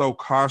I'm so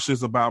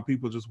cautious about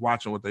people just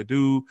watching what they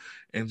do,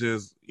 and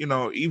just,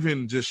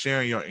 even just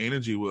sharing your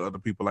energy with other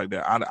people like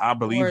that. I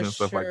believe in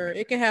stuff like that.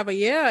 It can have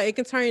it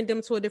can turn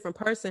them to a different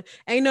person.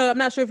 And I'm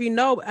not sure if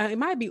it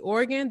might be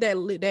Oregon that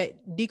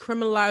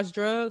decriminalized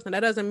drugs, and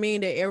that doesn't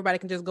mean that everybody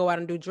can just go out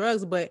and do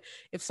drugs. But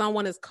if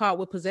someone is caught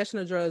with possession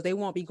of drugs, they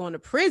won't be going to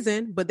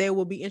prison, but they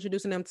will be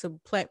introducing them to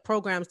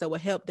programs that will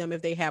help them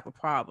if they have a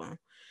problem.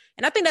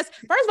 And I think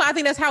I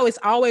think that's how it's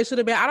always should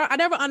have been. I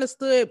never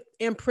understood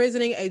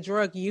imprisoning a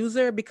drug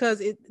user,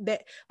 because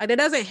that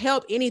doesn't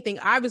help anything.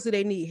 Obviously,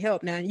 they need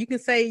help. Now, you can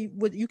say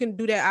you can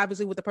do that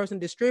obviously with the person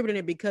distributing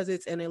it, because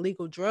it's an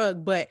illegal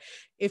drug. But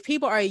if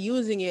people are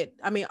using it,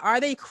 I mean,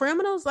 are they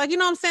criminals? Like, you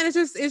know what I'm saying?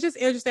 It's just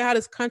interesting how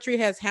this country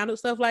has handled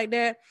stuff like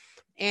that,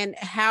 and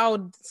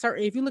how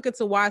if you look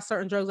into why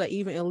certain drugs are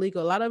even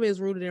illegal, a lot of it is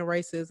rooted in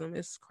racism.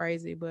 It's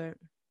crazy, but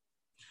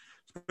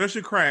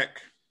especially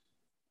crack.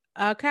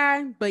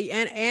 Okay, but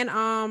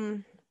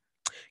and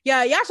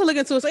yeah, y'all should look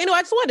into it. So anyway,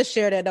 I just wanted to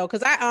share that though,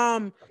 because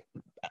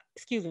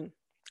excuse me,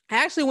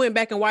 I actually went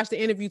back and watched the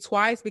interview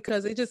twice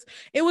because it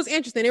was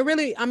interesting. It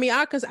really, I mean,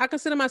 I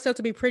consider myself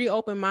to be pretty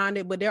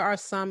open-minded, but there are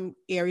some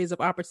areas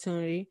of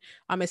opportunity,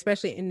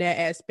 especially in that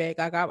aspect.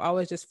 Like I've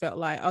always just felt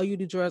like, oh, you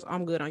do drugs,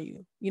 I'm good on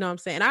you. You know what I'm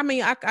saying? I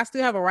mean, I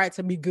still have a right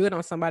to be good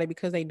on somebody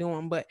because they do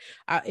them, but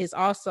it's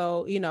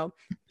also,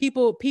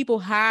 people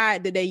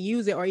hide that they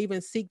use it or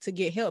even seek to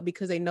get help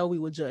because they know we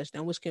will judge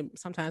them, which can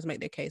sometimes make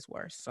their case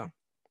worse. So,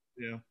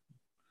 yeah,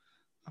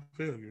 I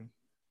feel you.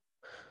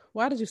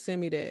 Why did you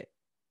send me that?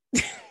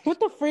 What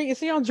the freak? Is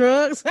she on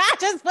drugs? I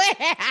just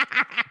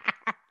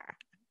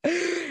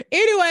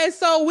Anyway,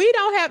 so we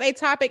don't have a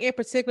topic in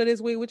particular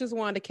this week. We just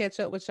wanted to catch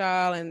up with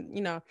y'all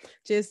and,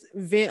 just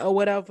vent or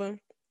whatever.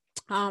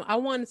 I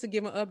wanted to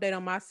give an update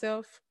on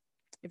myself,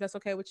 if that's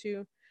okay with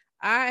you.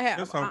 I've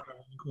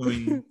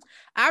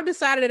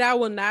decided that I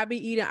will not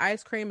be eating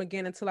ice cream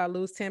again until I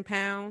lose 10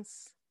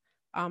 pounds.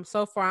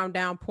 So far I'm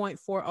down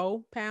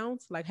 0.40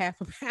 pounds, like half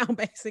a pound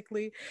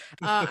basically.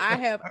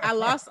 I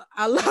lost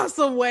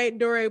some weight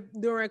during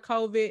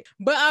COVID,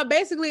 but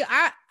basically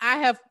I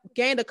have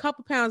gained a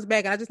couple pounds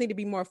back and I just need to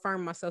be more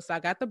firm myself. So I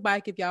got the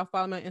bike. If y'all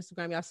follow me on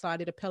Instagram, y'all saw I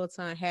did a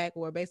Peloton hack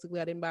where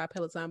basically I didn't buy a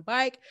Peloton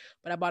bike,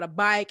 but I bought a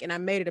bike and I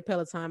made it a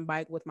Peloton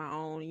bike with my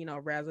own,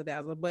 razzle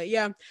dazzle. But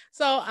yeah,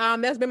 so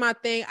that's been my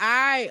thing.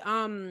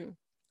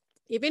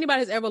 If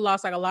anybody's ever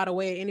lost like a lot of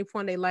weight at any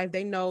point in their life,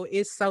 they know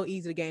it's so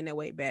easy to gain that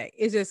weight back.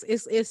 It's just,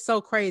 it's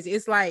so crazy.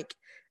 It's like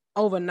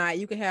overnight.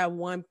 You can have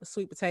one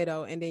sweet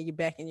potato and then you're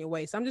back in your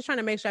weight. So I'm just trying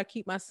to make sure I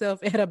keep myself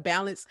at a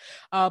balanced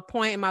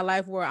point in my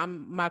life where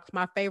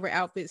my favorite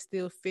outfits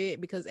still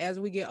fit, because as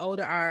we get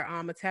older,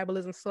 our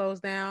metabolism slows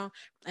down.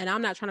 And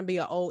I'm not trying to be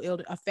a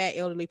fat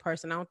elderly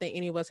person. I don't think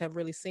any of us have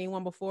really seen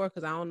one before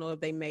because I don't know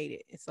if they made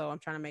it. So I'm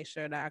trying to make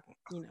sure that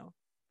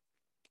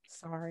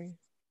sorry.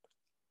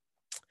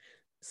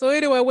 So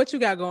anyway, what you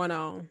got going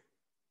on?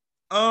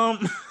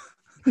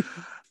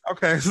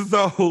 Okay,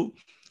 so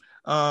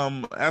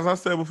as I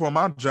said before,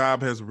 my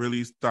job has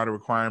really started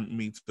requiring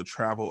me to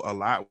travel a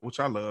lot, which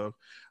I love.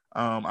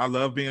 I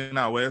love being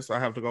out west. I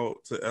have to go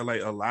to LA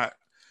a lot,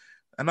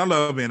 and I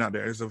love being out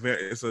there. It's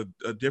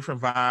a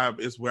different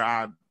vibe. It's where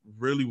I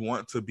really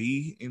want to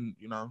be in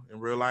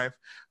real life,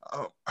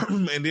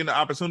 and then the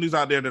opportunities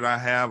out there that I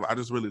have, I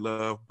just really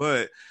love.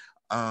 But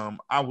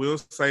I will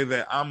say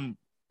that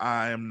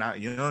I am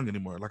not young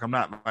anymore. Like I'm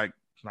not like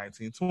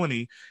 19,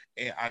 20,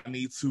 and I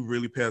need to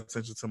really pay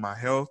attention to my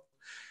health.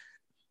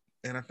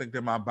 And I think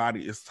that my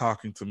body is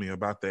talking to me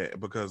about that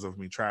because of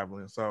me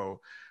traveling.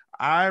 So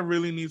I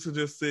really need to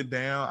just sit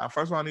down.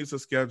 First of all, I need to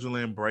schedule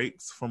in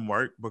breaks from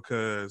work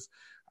because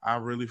I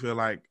really feel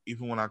like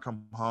even when I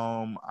come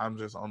home, I'm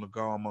just on the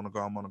go. I'm on the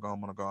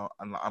go.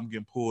 And I'm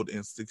getting pulled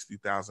in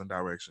 60,000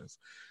 directions.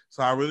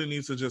 So I really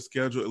need to just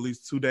schedule at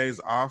least 2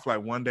 days off,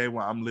 like one day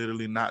where I'm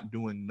literally not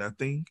doing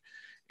nothing.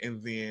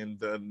 And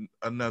then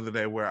another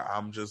day where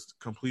I'm just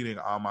completing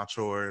all my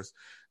chores,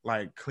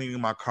 like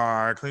cleaning my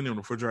car, cleaning the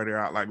refrigerator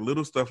out, like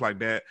little stuff like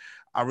that.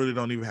 I really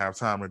don't even have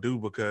time to do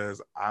because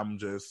I'm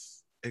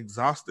just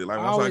exhausted. Like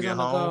once I get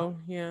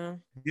home, yeah,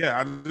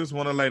 I just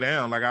want to lay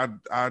down. Like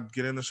I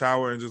get in the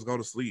shower and just go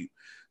to sleep.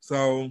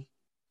 So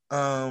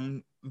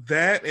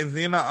that, and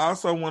then I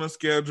also want to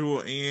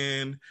schedule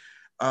in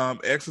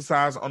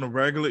exercise on a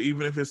regular,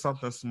 even if it's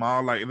something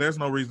small. Like there's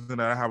no reason that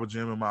I have a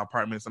gym in my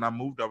apartments, and I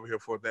moved over here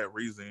for that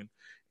reason,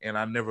 and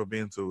I've never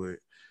been to it.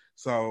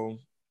 So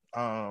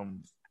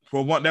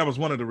that was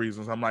one of the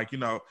reasons. I'm like,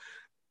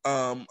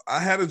 I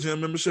had a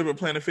gym membership at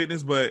Planet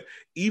Fitness, but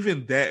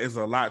even that is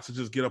a lot to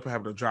just get up and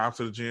have to drive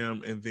to the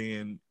gym and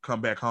then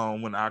come back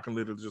home when I can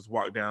literally just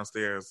walk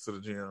downstairs to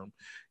the gym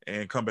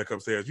and come back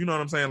upstairs. You know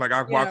what I'm saying? Like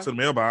I walk to the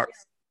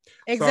mailbox.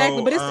 Exactly.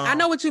 So, but I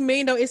know what you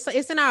mean though. It's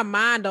in our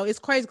mind though. It's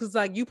crazy because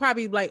like you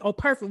probably like, oh,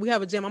 perfect, we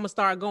have a gym, I'm gonna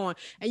start going,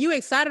 and you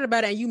excited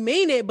about it and you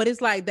mean it, but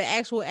it's like the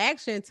actual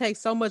action takes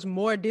so much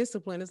more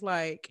discipline. It's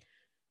like,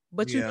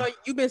 but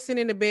you've been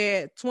sitting in the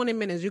bed 20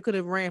 minutes. You could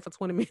have ran for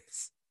 20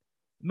 minutes.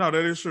 No,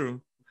 that is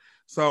true.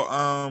 So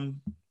I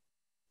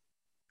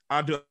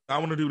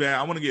want to do that.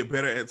 I want to get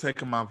better at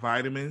taking my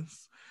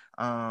vitamins.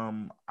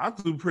 I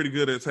do pretty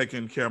good at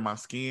taking care of my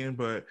skin,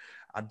 but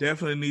I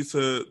definitely need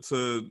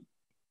to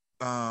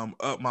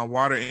up my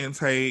water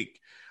intake,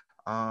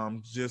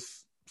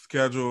 just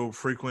schedule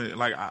frequent,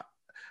 like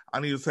I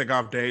need to take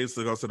off days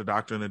to go to the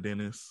doctor and the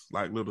dentist,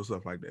 like little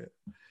stuff like that.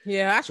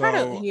 Yeah, I try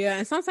to,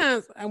 and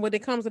sometimes when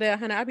it comes to that,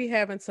 honey, I be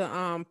having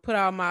to put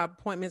all my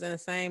appointments in the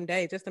same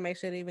day just to make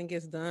sure it even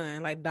gets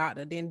done, like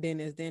doctor, then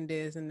dentist, then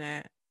this and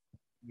that.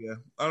 Yeah,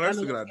 that's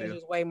a good idea.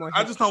 Way more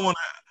I just don't want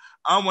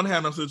to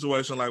have no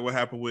situation like what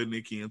happened with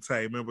Nikki and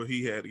Tay. Remember,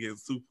 he had to get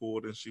his tooth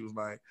pulled, and she was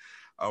like,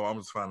 "Oh, I'm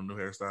just finding a new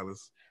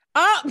hairstylist."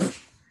 I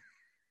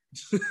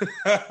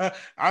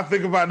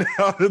think about that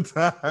all the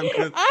time.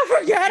 I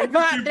forgot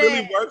about that.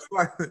 Really works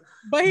like that.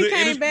 But he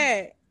came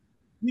back.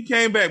 He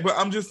came back, but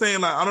I'm just saying,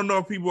 like, I don't know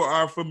if people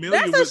are familiar.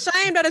 That's a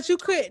shame though that you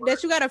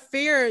gotta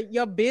fear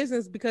your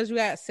business because you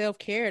got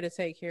self-care to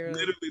take care of.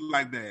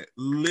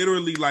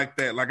 Literally like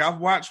that. Like I've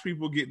watched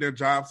people get their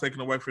jobs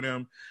taken away from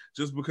them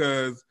just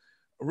because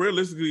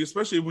realistically,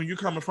 especially when you're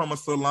coming from a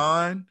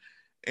salon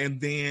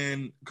and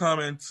then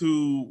coming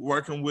to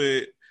working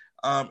with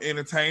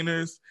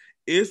entertainers,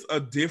 it's a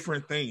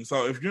different thing.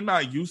 So if you're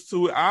not used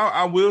to it,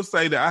 I will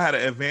say that I had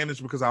an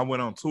advantage because I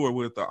went on tour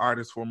with the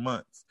artist for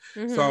months.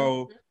 Mm-hmm.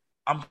 So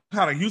I'm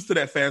kind of used to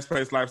that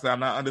fast-paced lifestyle,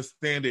 and I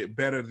understand it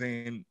better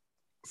than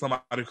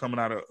somebody coming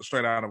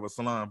straight out of a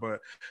salon. But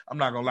I'm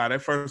not gonna lie,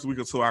 that first week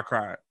or two I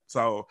cried.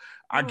 So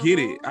I get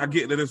it. I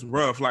get that it's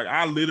rough. Like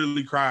I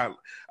literally cried.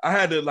 I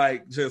had to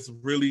like just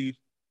really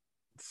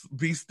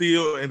be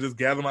still and just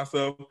gather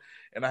myself.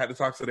 And I had to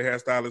talk to the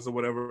hairstylist or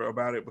whatever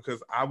about it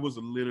because I was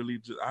literally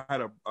I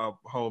had a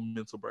whole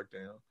mental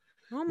breakdown.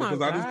 Oh my because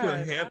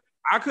God.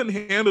 I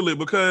couldn't handle it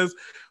because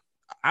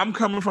I'm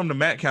coming from the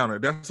mat counter.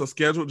 That's a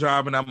scheduled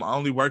job, and I'm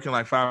only working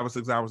like 5 or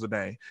 6 hours a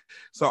day.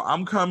 So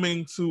I'm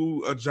coming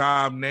to a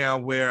job now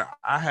where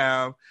I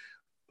have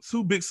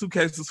 2 big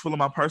suitcases full of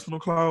my personal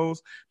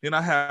clothes. Then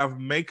I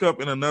have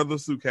makeup in another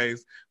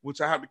suitcase,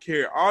 which I have to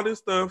carry all this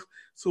stuff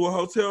to a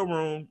hotel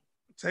room,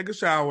 take a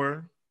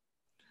shower,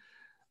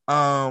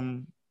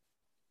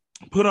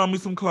 put on me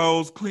some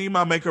clothes, clean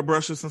my makeup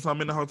brushes since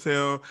I'm in the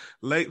hotel,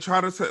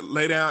 try to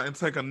lay down and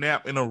take a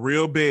nap in a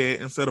real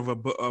bed instead of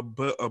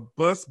a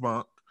bus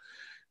bunk.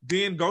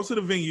 Then go to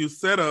the venue,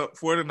 set up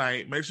for the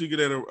night, make sure you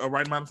get at a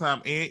right amount of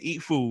time and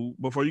eat food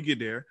before you get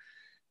there.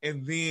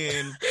 And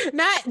then...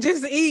 Not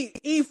just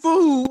eat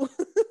food.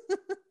 You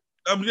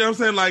know what I'm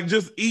saying? Like,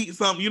 just eat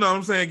something, you know what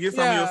I'm saying? Get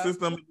something in your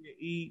system and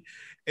eat.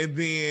 And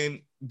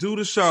then do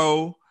the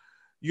show.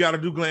 You got to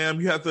do glam.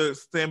 You have to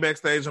stand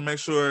backstage and make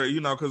sure, you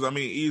know, because, I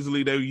mean,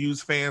 easily they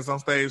use fans on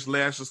stage,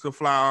 lashes could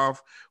fly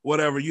off,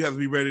 whatever. You have to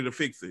be ready to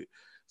fix it.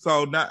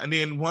 So, and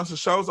then once the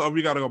show's over,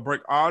 you got to go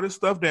break all this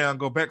stuff down,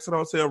 go back to the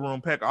hotel room,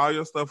 pack all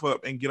your stuff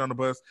up, and get on the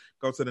bus,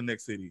 go to the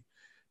next city.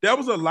 That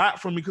was a lot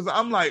for me because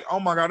I'm like, oh,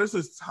 my God, this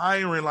is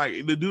tiring.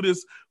 Like, to do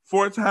this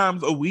 4 or 5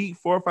 times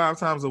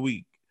a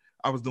week,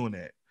 I was doing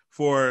that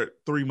for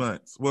 3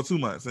 months. Well, 2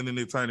 months, and then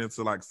it turned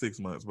into like 6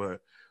 months.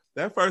 But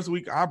that first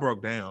week, I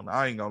broke down.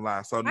 I ain't gonna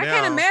lie. So I now,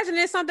 can't imagine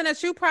it's something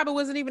that you probably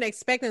wasn't even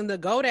expecting to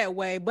go that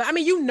way. But I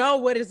mean, you know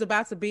what it's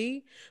about to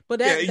be. But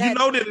that you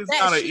know that it's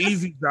not an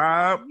easy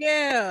job.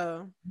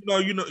 Yeah.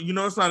 You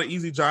know it's not an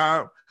easy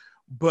job.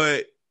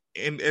 But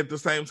at the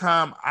same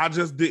time, I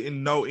just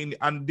didn't know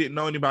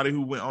anybody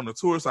who went on the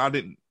tour, so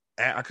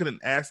I couldn't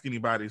ask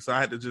anybody. So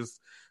I had to just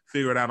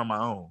figure it out on my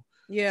own.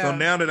 Yeah. So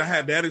now that I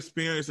had that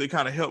experience, it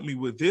kind of helped me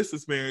with this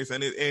experience,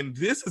 and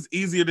this is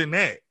easier than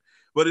that.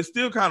 But it's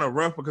still kind of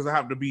rough because I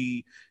have to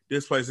be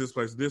this place,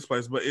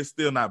 but it's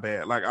still not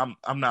bad. Like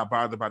I'm not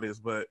bothered by this,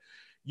 but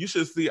you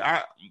should see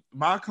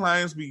my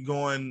clients be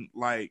going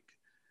like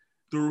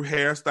through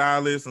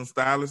hairstylists and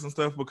stylists and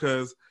stuff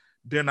because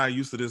they're not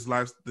used to this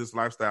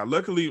lifestyle.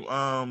 Luckily,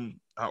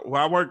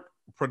 I work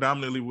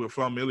predominantly with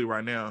Flo Milli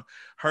right now.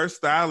 Her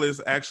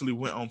stylist actually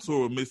went on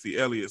tour with Missy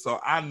Elliott, so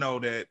I know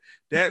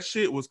that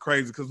shit was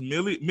crazy because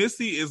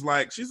Missy is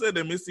like, she said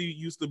that Missy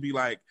used to be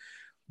like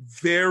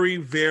very,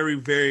 very,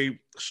 very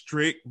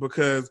strict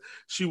because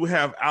she would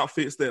have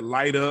outfits that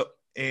light up,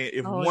 and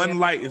if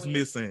light is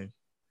missing,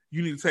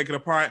 you need to take it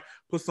apart,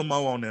 put some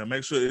more on there,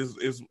 make sure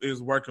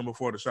it's working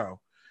before the show.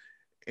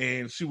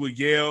 And she would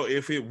yell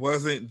if it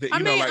wasn't.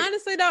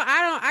 Honestly though,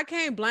 I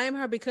can't blame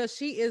her because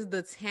she is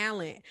the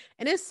talent,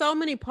 and there's so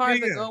many parts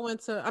that go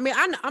into. I mean,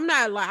 I'm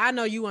not like, I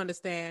know you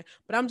understand,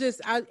 but I'm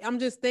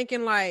just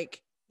thinking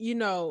like, you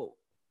know.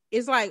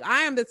 It's like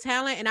I am the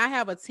talent and I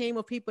have a team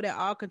of people that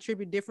all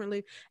contribute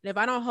differently. And if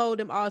I don't hold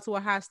them all to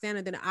a high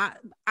standard, then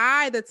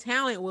I the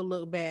talent will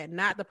look bad,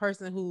 not the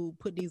person who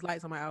put these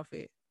lights on my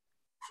outfit.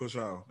 For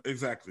sure.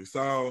 Exactly.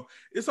 So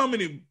it's so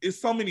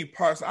many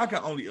parts. I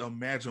can only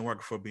imagine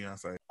working for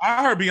Beyonce.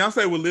 I heard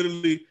Beyonce would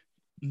literally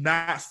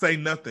not say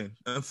nothing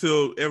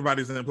until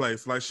everybody's in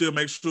place. Like she'll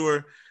make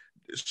sure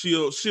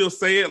she'll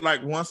say it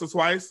like once or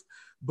twice.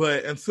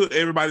 But until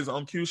everybody's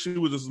on cue, she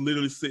would just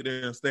literally sit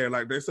there and stare.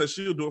 Like they said,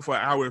 she'll do it for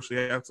an hour if she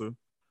had to.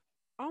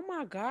 Oh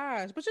my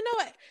gosh! But you know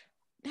what?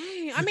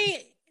 Dang, I mean,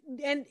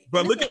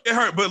 look at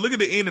her. But look at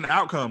the end and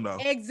outcome, though.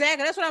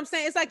 Exactly. That's what I'm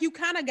saying. It's like you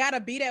kind of gotta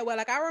be that way.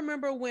 Like I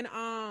remember when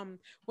all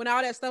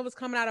that stuff was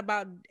coming out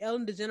about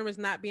Ellen DeGeneres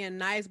not being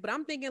nice. But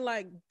I'm thinking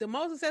like the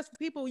most successful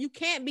people, you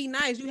can't be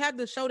nice. You have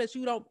to show that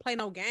you don't play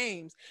no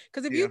games.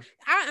 Because if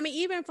I mean,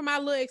 even from my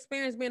little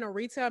experience being a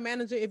retail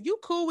manager, if you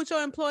cool with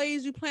your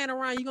employees, you playing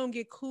around, you're gonna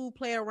get cool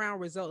play around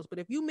results. But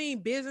if you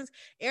mean business,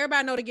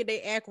 everybody know to get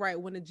their act right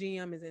when the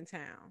GM is in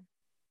town.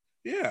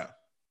 Yeah.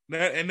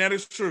 That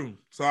is true.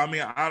 So I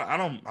mean, I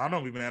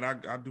don't be mad.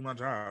 I do my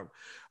job.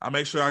 I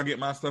make sure I get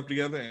my stuff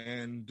together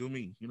and do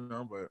me, you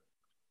know. But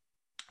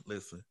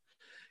listen,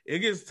 it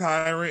gets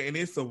tiring and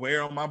it's a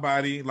wear on my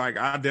body. Like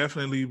I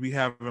definitely be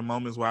having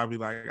moments where I be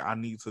like, I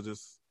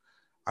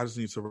just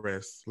need to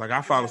rest. Like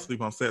I fall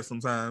asleep on set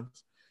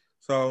sometimes.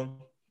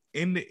 So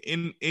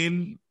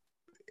in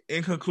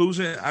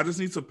conclusion, I just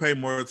need to pay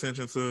more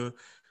attention to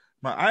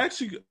I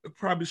actually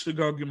probably should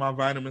go get my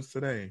vitamins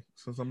today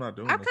since I'm not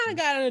doing I nothing. kind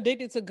of got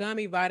addicted to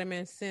gummy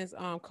vitamins since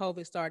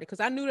COVID started because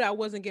I knew that I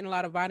wasn't getting a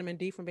lot of vitamin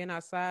D from being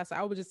outside, so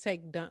I would just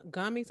take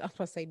gummies. I was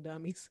supposed to say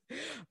dummies,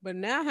 but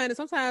now, honey,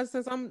 sometimes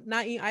since I'm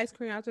not eating ice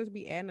cream, I'll just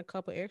be adding a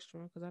couple extra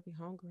because I be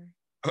hungry.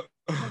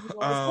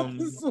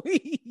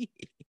 Sweet.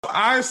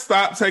 I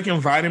stopped taking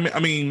not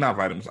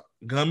vitamins,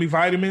 gummy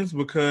vitamins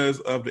because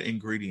of the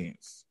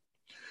ingredients.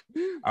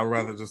 I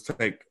would just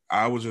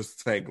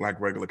take like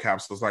regular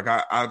capsules. Like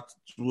I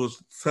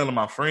was telling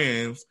my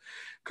friends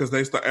because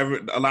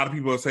a lot of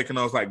people are taking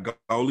those like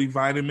Goli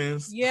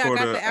vitamins Yeah, for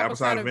I got the apple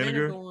cider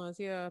vinegar ones.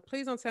 Yeah,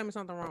 please don't tell me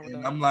something wrong with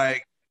those. I'm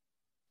like,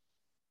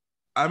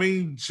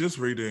 just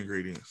read the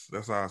ingredients.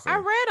 That's all I say. I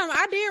read them.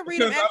 I did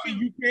read them.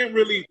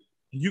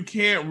 You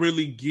can't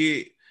really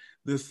get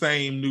the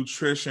same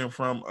nutrition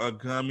from a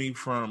gummy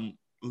from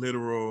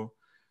literal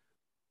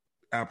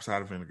apple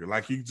cider vinegar.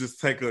 Like you just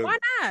take Why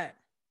not?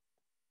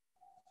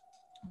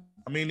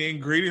 The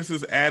ingredients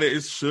is added.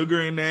 It's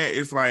sugar in that.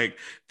 It's like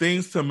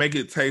things to make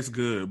it taste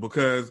good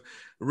because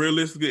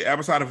realistically,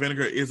 apple cider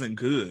vinegar isn't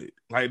good.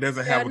 Like it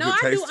doesn't have a good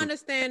taste. I do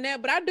understand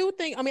that, but I do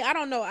think. I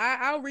don't know.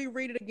 I'll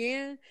reread it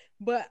again,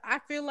 but I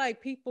feel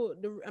like people.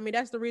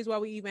 That's the reason why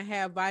we even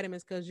have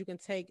vitamins because you can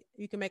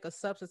make a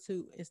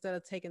substitute instead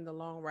of taking the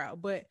long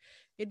route. But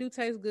it do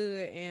taste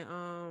good, and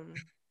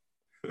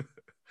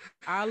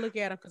I'll look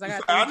at them because I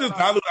just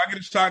dilute. I get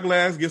a shot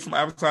glass, get some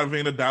apple cider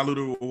vinegar, dilute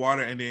it with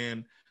water, and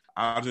then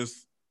I'll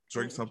just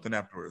drink something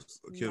afterwards.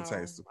 Kill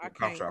taste. I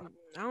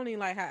don't even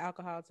like how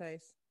alcohol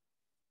tastes.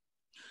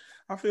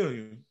 I feel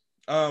you.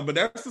 But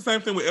that's the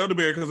same thing with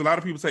elderberry because a lot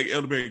of people take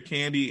elderberry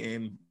candy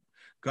and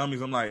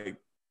gummies. I'm like,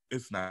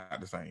 it's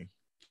not the same.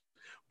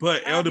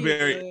 But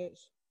elderberry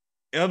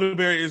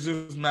is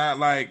just not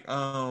like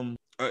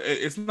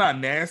it's not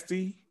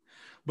nasty,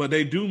 but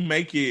they do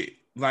make it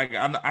like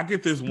I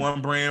get this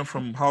one brand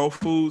from Whole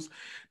Foods.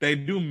 They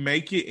do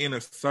make it in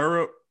a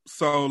syrup.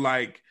 So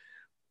like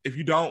if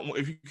you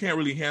can't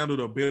really handle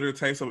the bitter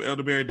taste of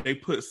elderberry, they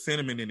put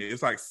cinnamon in it.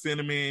 It's like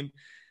cinnamon,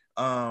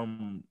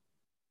 and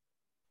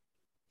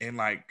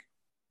like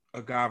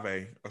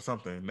agave or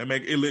something. They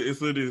make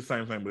it's literally the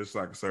same thing, but it's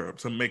like a syrup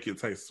to make it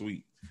taste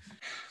sweet.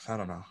 I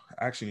don't know.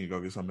 I actually need to go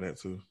get some of that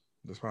too.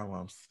 That's probably why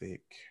I'm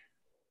sick.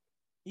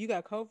 You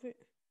got COVID?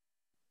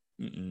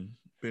 Been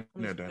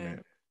there, done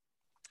that.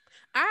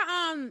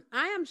 I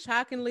am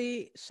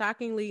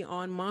shockingly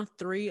on month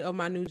 3 of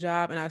my new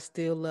job, and I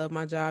still love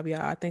my job,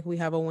 y'all. I think we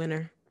have a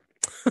winner.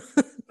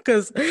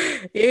 Because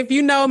if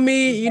you know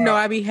me, you know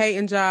I be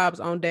hating jobs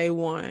on day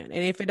 1, and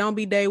if it don't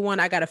be day 1,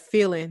 I got a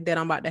feeling that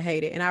I'm about to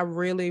hate it. And I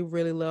really,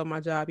 really love my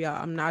job,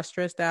 y'all. I'm not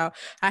stressed out.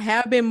 I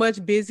have been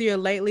much busier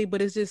lately,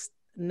 but it's just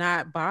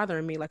not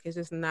bothering me. Like it's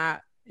just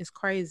not. It's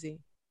crazy.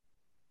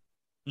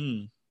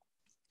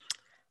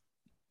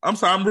 I'm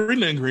sorry, I'm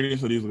reading the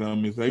ingredients of these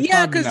gummies.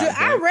 Because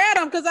I read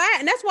them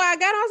and that's why I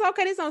got them. I was like,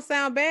 okay, this don't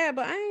sound bad,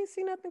 but I ain't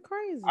see nothing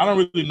crazy. I don't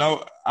really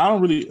know. I don't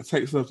really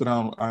take stuff that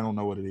I don't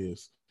know what it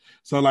is.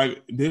 So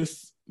like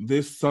this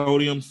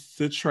sodium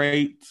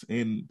citrate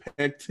and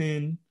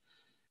pectin,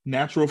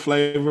 natural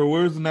flavor.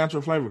 Where's the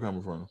natural flavor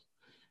coming from?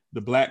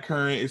 The black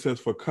currant, it says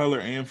for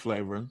color and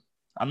flavor.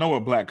 I know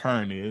what black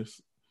currant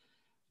is,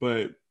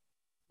 but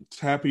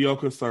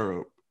tapioca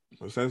syrup.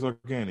 It says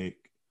organic.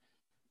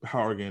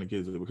 How organic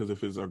is it? Because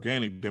if it's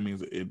organic, that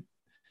means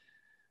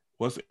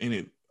what's in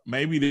it?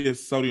 Maybe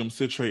this sodium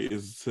citrate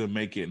is to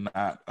make it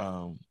not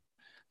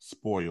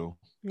spoil.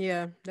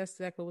 Yeah, that's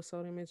exactly what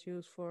sodium is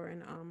used for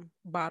in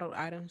bottled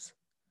items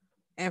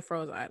and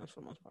frozen items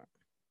for the most part.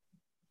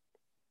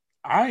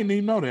 I didn't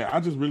even know that. I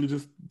just really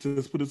just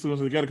put the two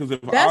together because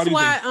that's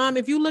why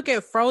if you look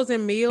at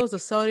frozen meals, the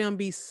sodium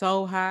be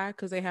so high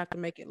because they have to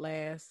make it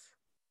last.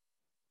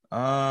 See,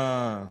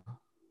 I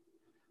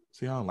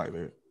don't like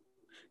that.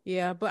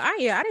 Yeah, but I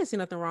didn't see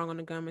nothing wrong on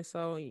the gummy,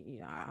 so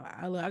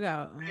I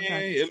got.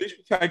 Hey, at least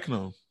you're taking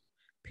them.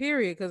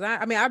 Period, because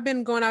I've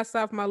been going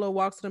outside for my little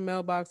walks to the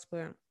mailbox,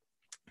 but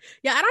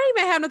yeah, I don't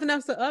even have nothing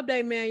else to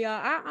update, man,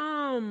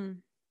 y'all.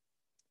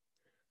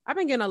 I've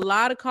been getting a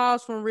lot of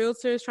calls from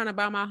realtors trying to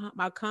buy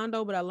my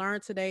condo, but I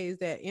learned today is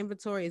that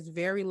inventory is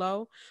very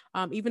low.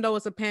 Even though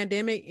it's a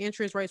pandemic,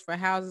 interest rates for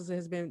houses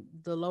has been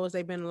the lowest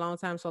they've been in a long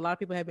time. So a lot of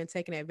people have been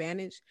taking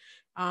advantage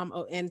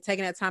and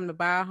taking that time to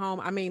buy a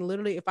home.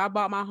 Literally, if I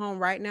bought my home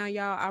right now,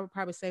 y'all, I would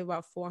probably save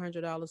about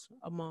 $400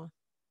 a month.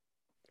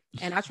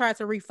 And I tried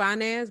to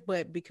refinance,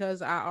 but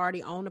because I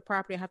already own the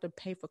property, I have to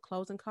pay for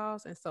closing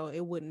costs, and so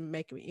it wouldn't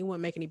make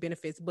any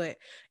benefits. But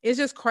it's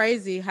just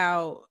crazy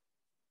how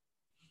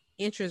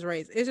interest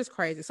rates, it's just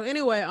crazy. So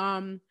anyway,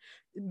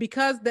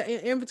 because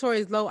the inventory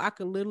is low, I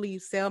could literally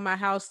sell my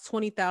house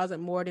 $20,000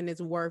 more than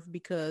it's worth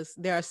because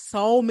there are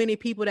so many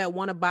people that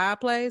want to buy a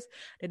place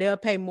that they'll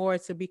pay more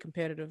to be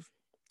competitive.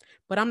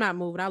 But I'm not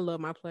moving. I love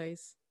my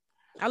place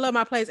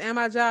and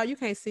my job. You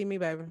can't see me,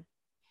 baby.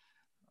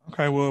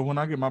 Okay, well, when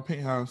I get my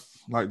penthouse,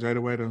 like Jada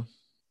Waiter,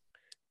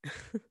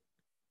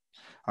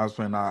 I was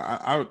saying,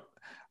 I've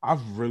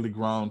really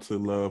grown to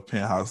love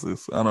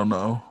penthouses. I don't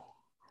know.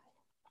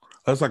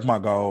 That's like my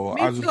goal.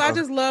 Me too. I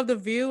just love the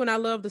view and I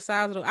love the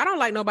size of the. I don't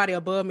like nobody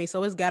above me,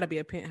 so it's got to be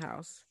a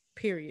penthouse.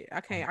 Period.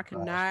 I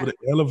cannot. Put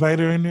an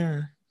elevator in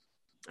there.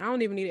 I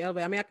don't even need an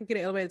elevator. I mean, I can get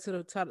an elevator to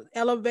the top.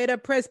 Elevator,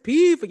 press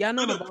P for y'all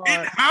know I'm a bard.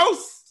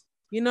 Penthouse.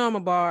 You know I'm a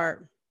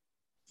bard.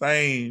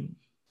 Same.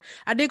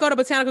 I did go to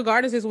Botanical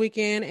Gardens this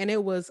weekend, and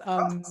it was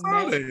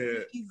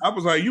amazing. I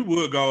was like, you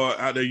would go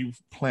out there, you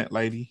plant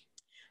lady.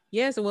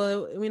 Yes,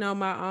 well, you know,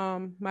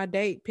 my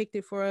date picked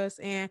it for us,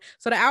 and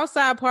so the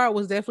outside part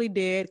was definitely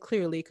dead,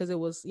 clearly, because it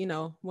was, you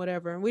know,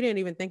 whatever. We didn't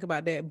even think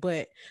about that,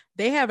 but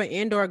they have an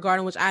indoor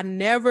garden, which I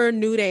never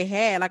knew they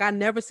had. Like, I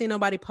never seen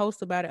nobody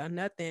post about it or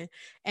nothing,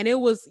 and it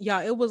was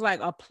like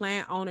a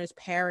plant owner's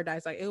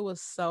paradise. Like, it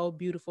was so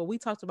beautiful. We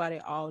talked about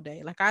it all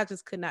day. Like, I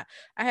just could not.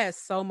 I had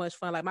so much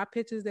fun. Like, my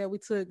pictures that we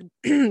took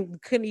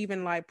couldn't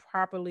even like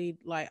properly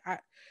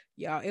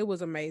Y'all, it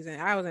was amazing.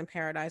 I was in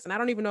paradise, and I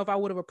don't even know if I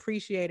would have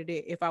appreciated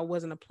it if I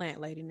wasn't a plant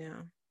lady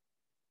now.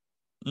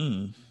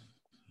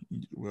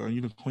 Well,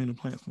 you're the queen of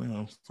plants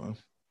now, so.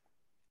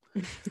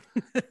 Anyway,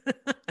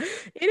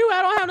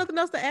 I don't have nothing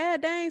else to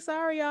add. Dang,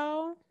 sorry,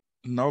 y'all.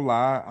 No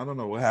lie, I don't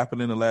know what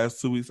happened in the last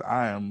 2 weeks.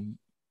 I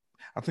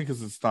think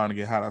it's starting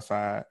to get hot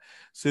outside.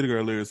 City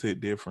Girl lyrics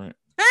hit different.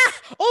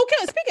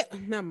 Okay,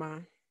 speaking. Never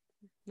mind.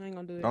 I ain't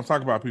gonna do it. Don't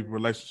talk about people's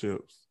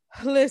relationships.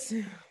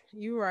 Listen.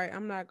 You're right.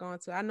 I'm not going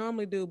to. I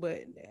normally do, but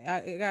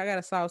I got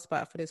a soft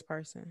spot for this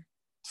person.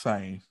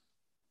 Same.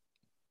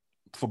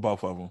 For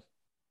both of them.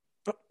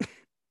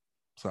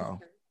 So.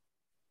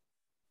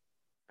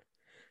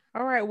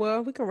 All right.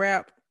 Well, we can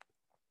wrap.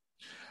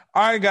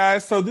 All right,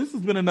 guys. So this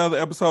has been another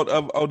episode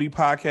of OD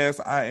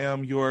Podcast. I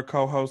am your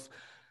co-host,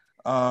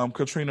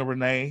 Katrina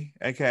Renee,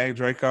 aka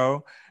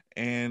Draco.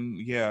 And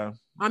yeah.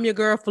 I'm your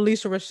girl,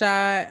 Felicia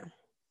Rashad.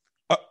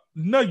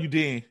 No, you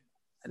didn't.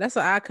 That's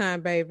an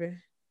icon, baby.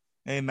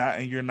 And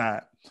you're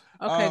not.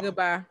 Okay,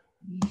 goodbye.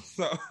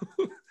 So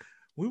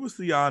we will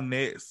see y'all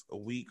next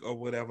week or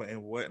whatever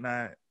and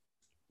whatnot.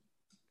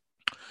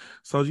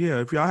 So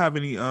yeah, if y'all have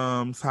any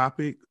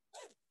topics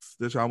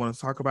that y'all want to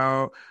talk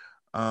about,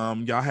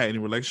 y'all had any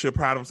relationship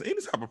problems,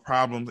 any type of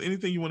problems,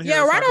 anything you want to hear.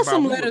 Yeah, write us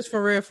some letters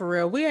for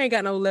real. We ain't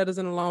got no letters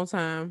in a long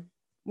time.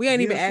 We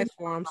ain't even asked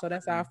for them, so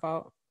that's our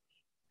fault.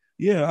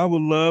 Yeah, I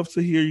would love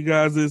to hear you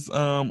guys'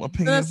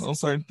 opinions on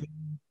certain things.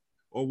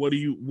 Or what do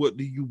you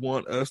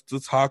want us to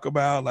talk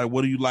about? Like,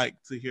 what do you like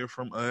to hear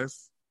from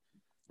us?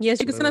 Yes,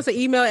 you can send us an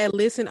email at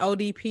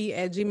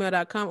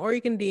listenodp@gmail.com, or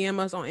you can DM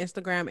us on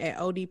Instagram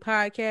at OD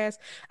Podcast.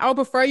 I would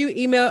prefer you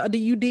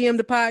DM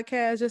the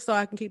podcast just so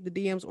I can keep the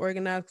DMs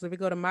organized, because if you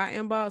go to my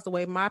inbox, the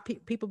way my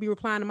people be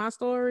replying to my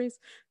stories,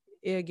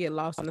 it'll get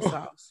lost in the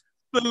sauce.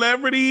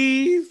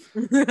 Celebrities.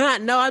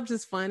 No, I'm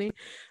just funny.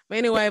 But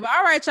anyway,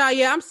 all right, y'all.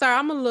 Yeah, I'm sorry.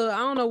 I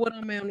don't know what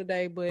I'm on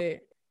today,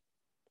 but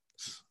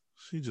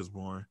she just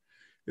boring.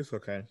 It's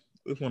okay.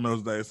 It's one of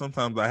those days.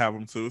 Sometimes I have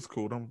them too. It's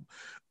cool.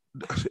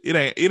 It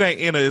ain't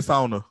in her, it's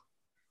on her.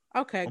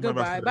 Okay,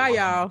 goodbye. Bye,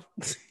 y'all.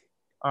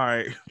 All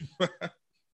right.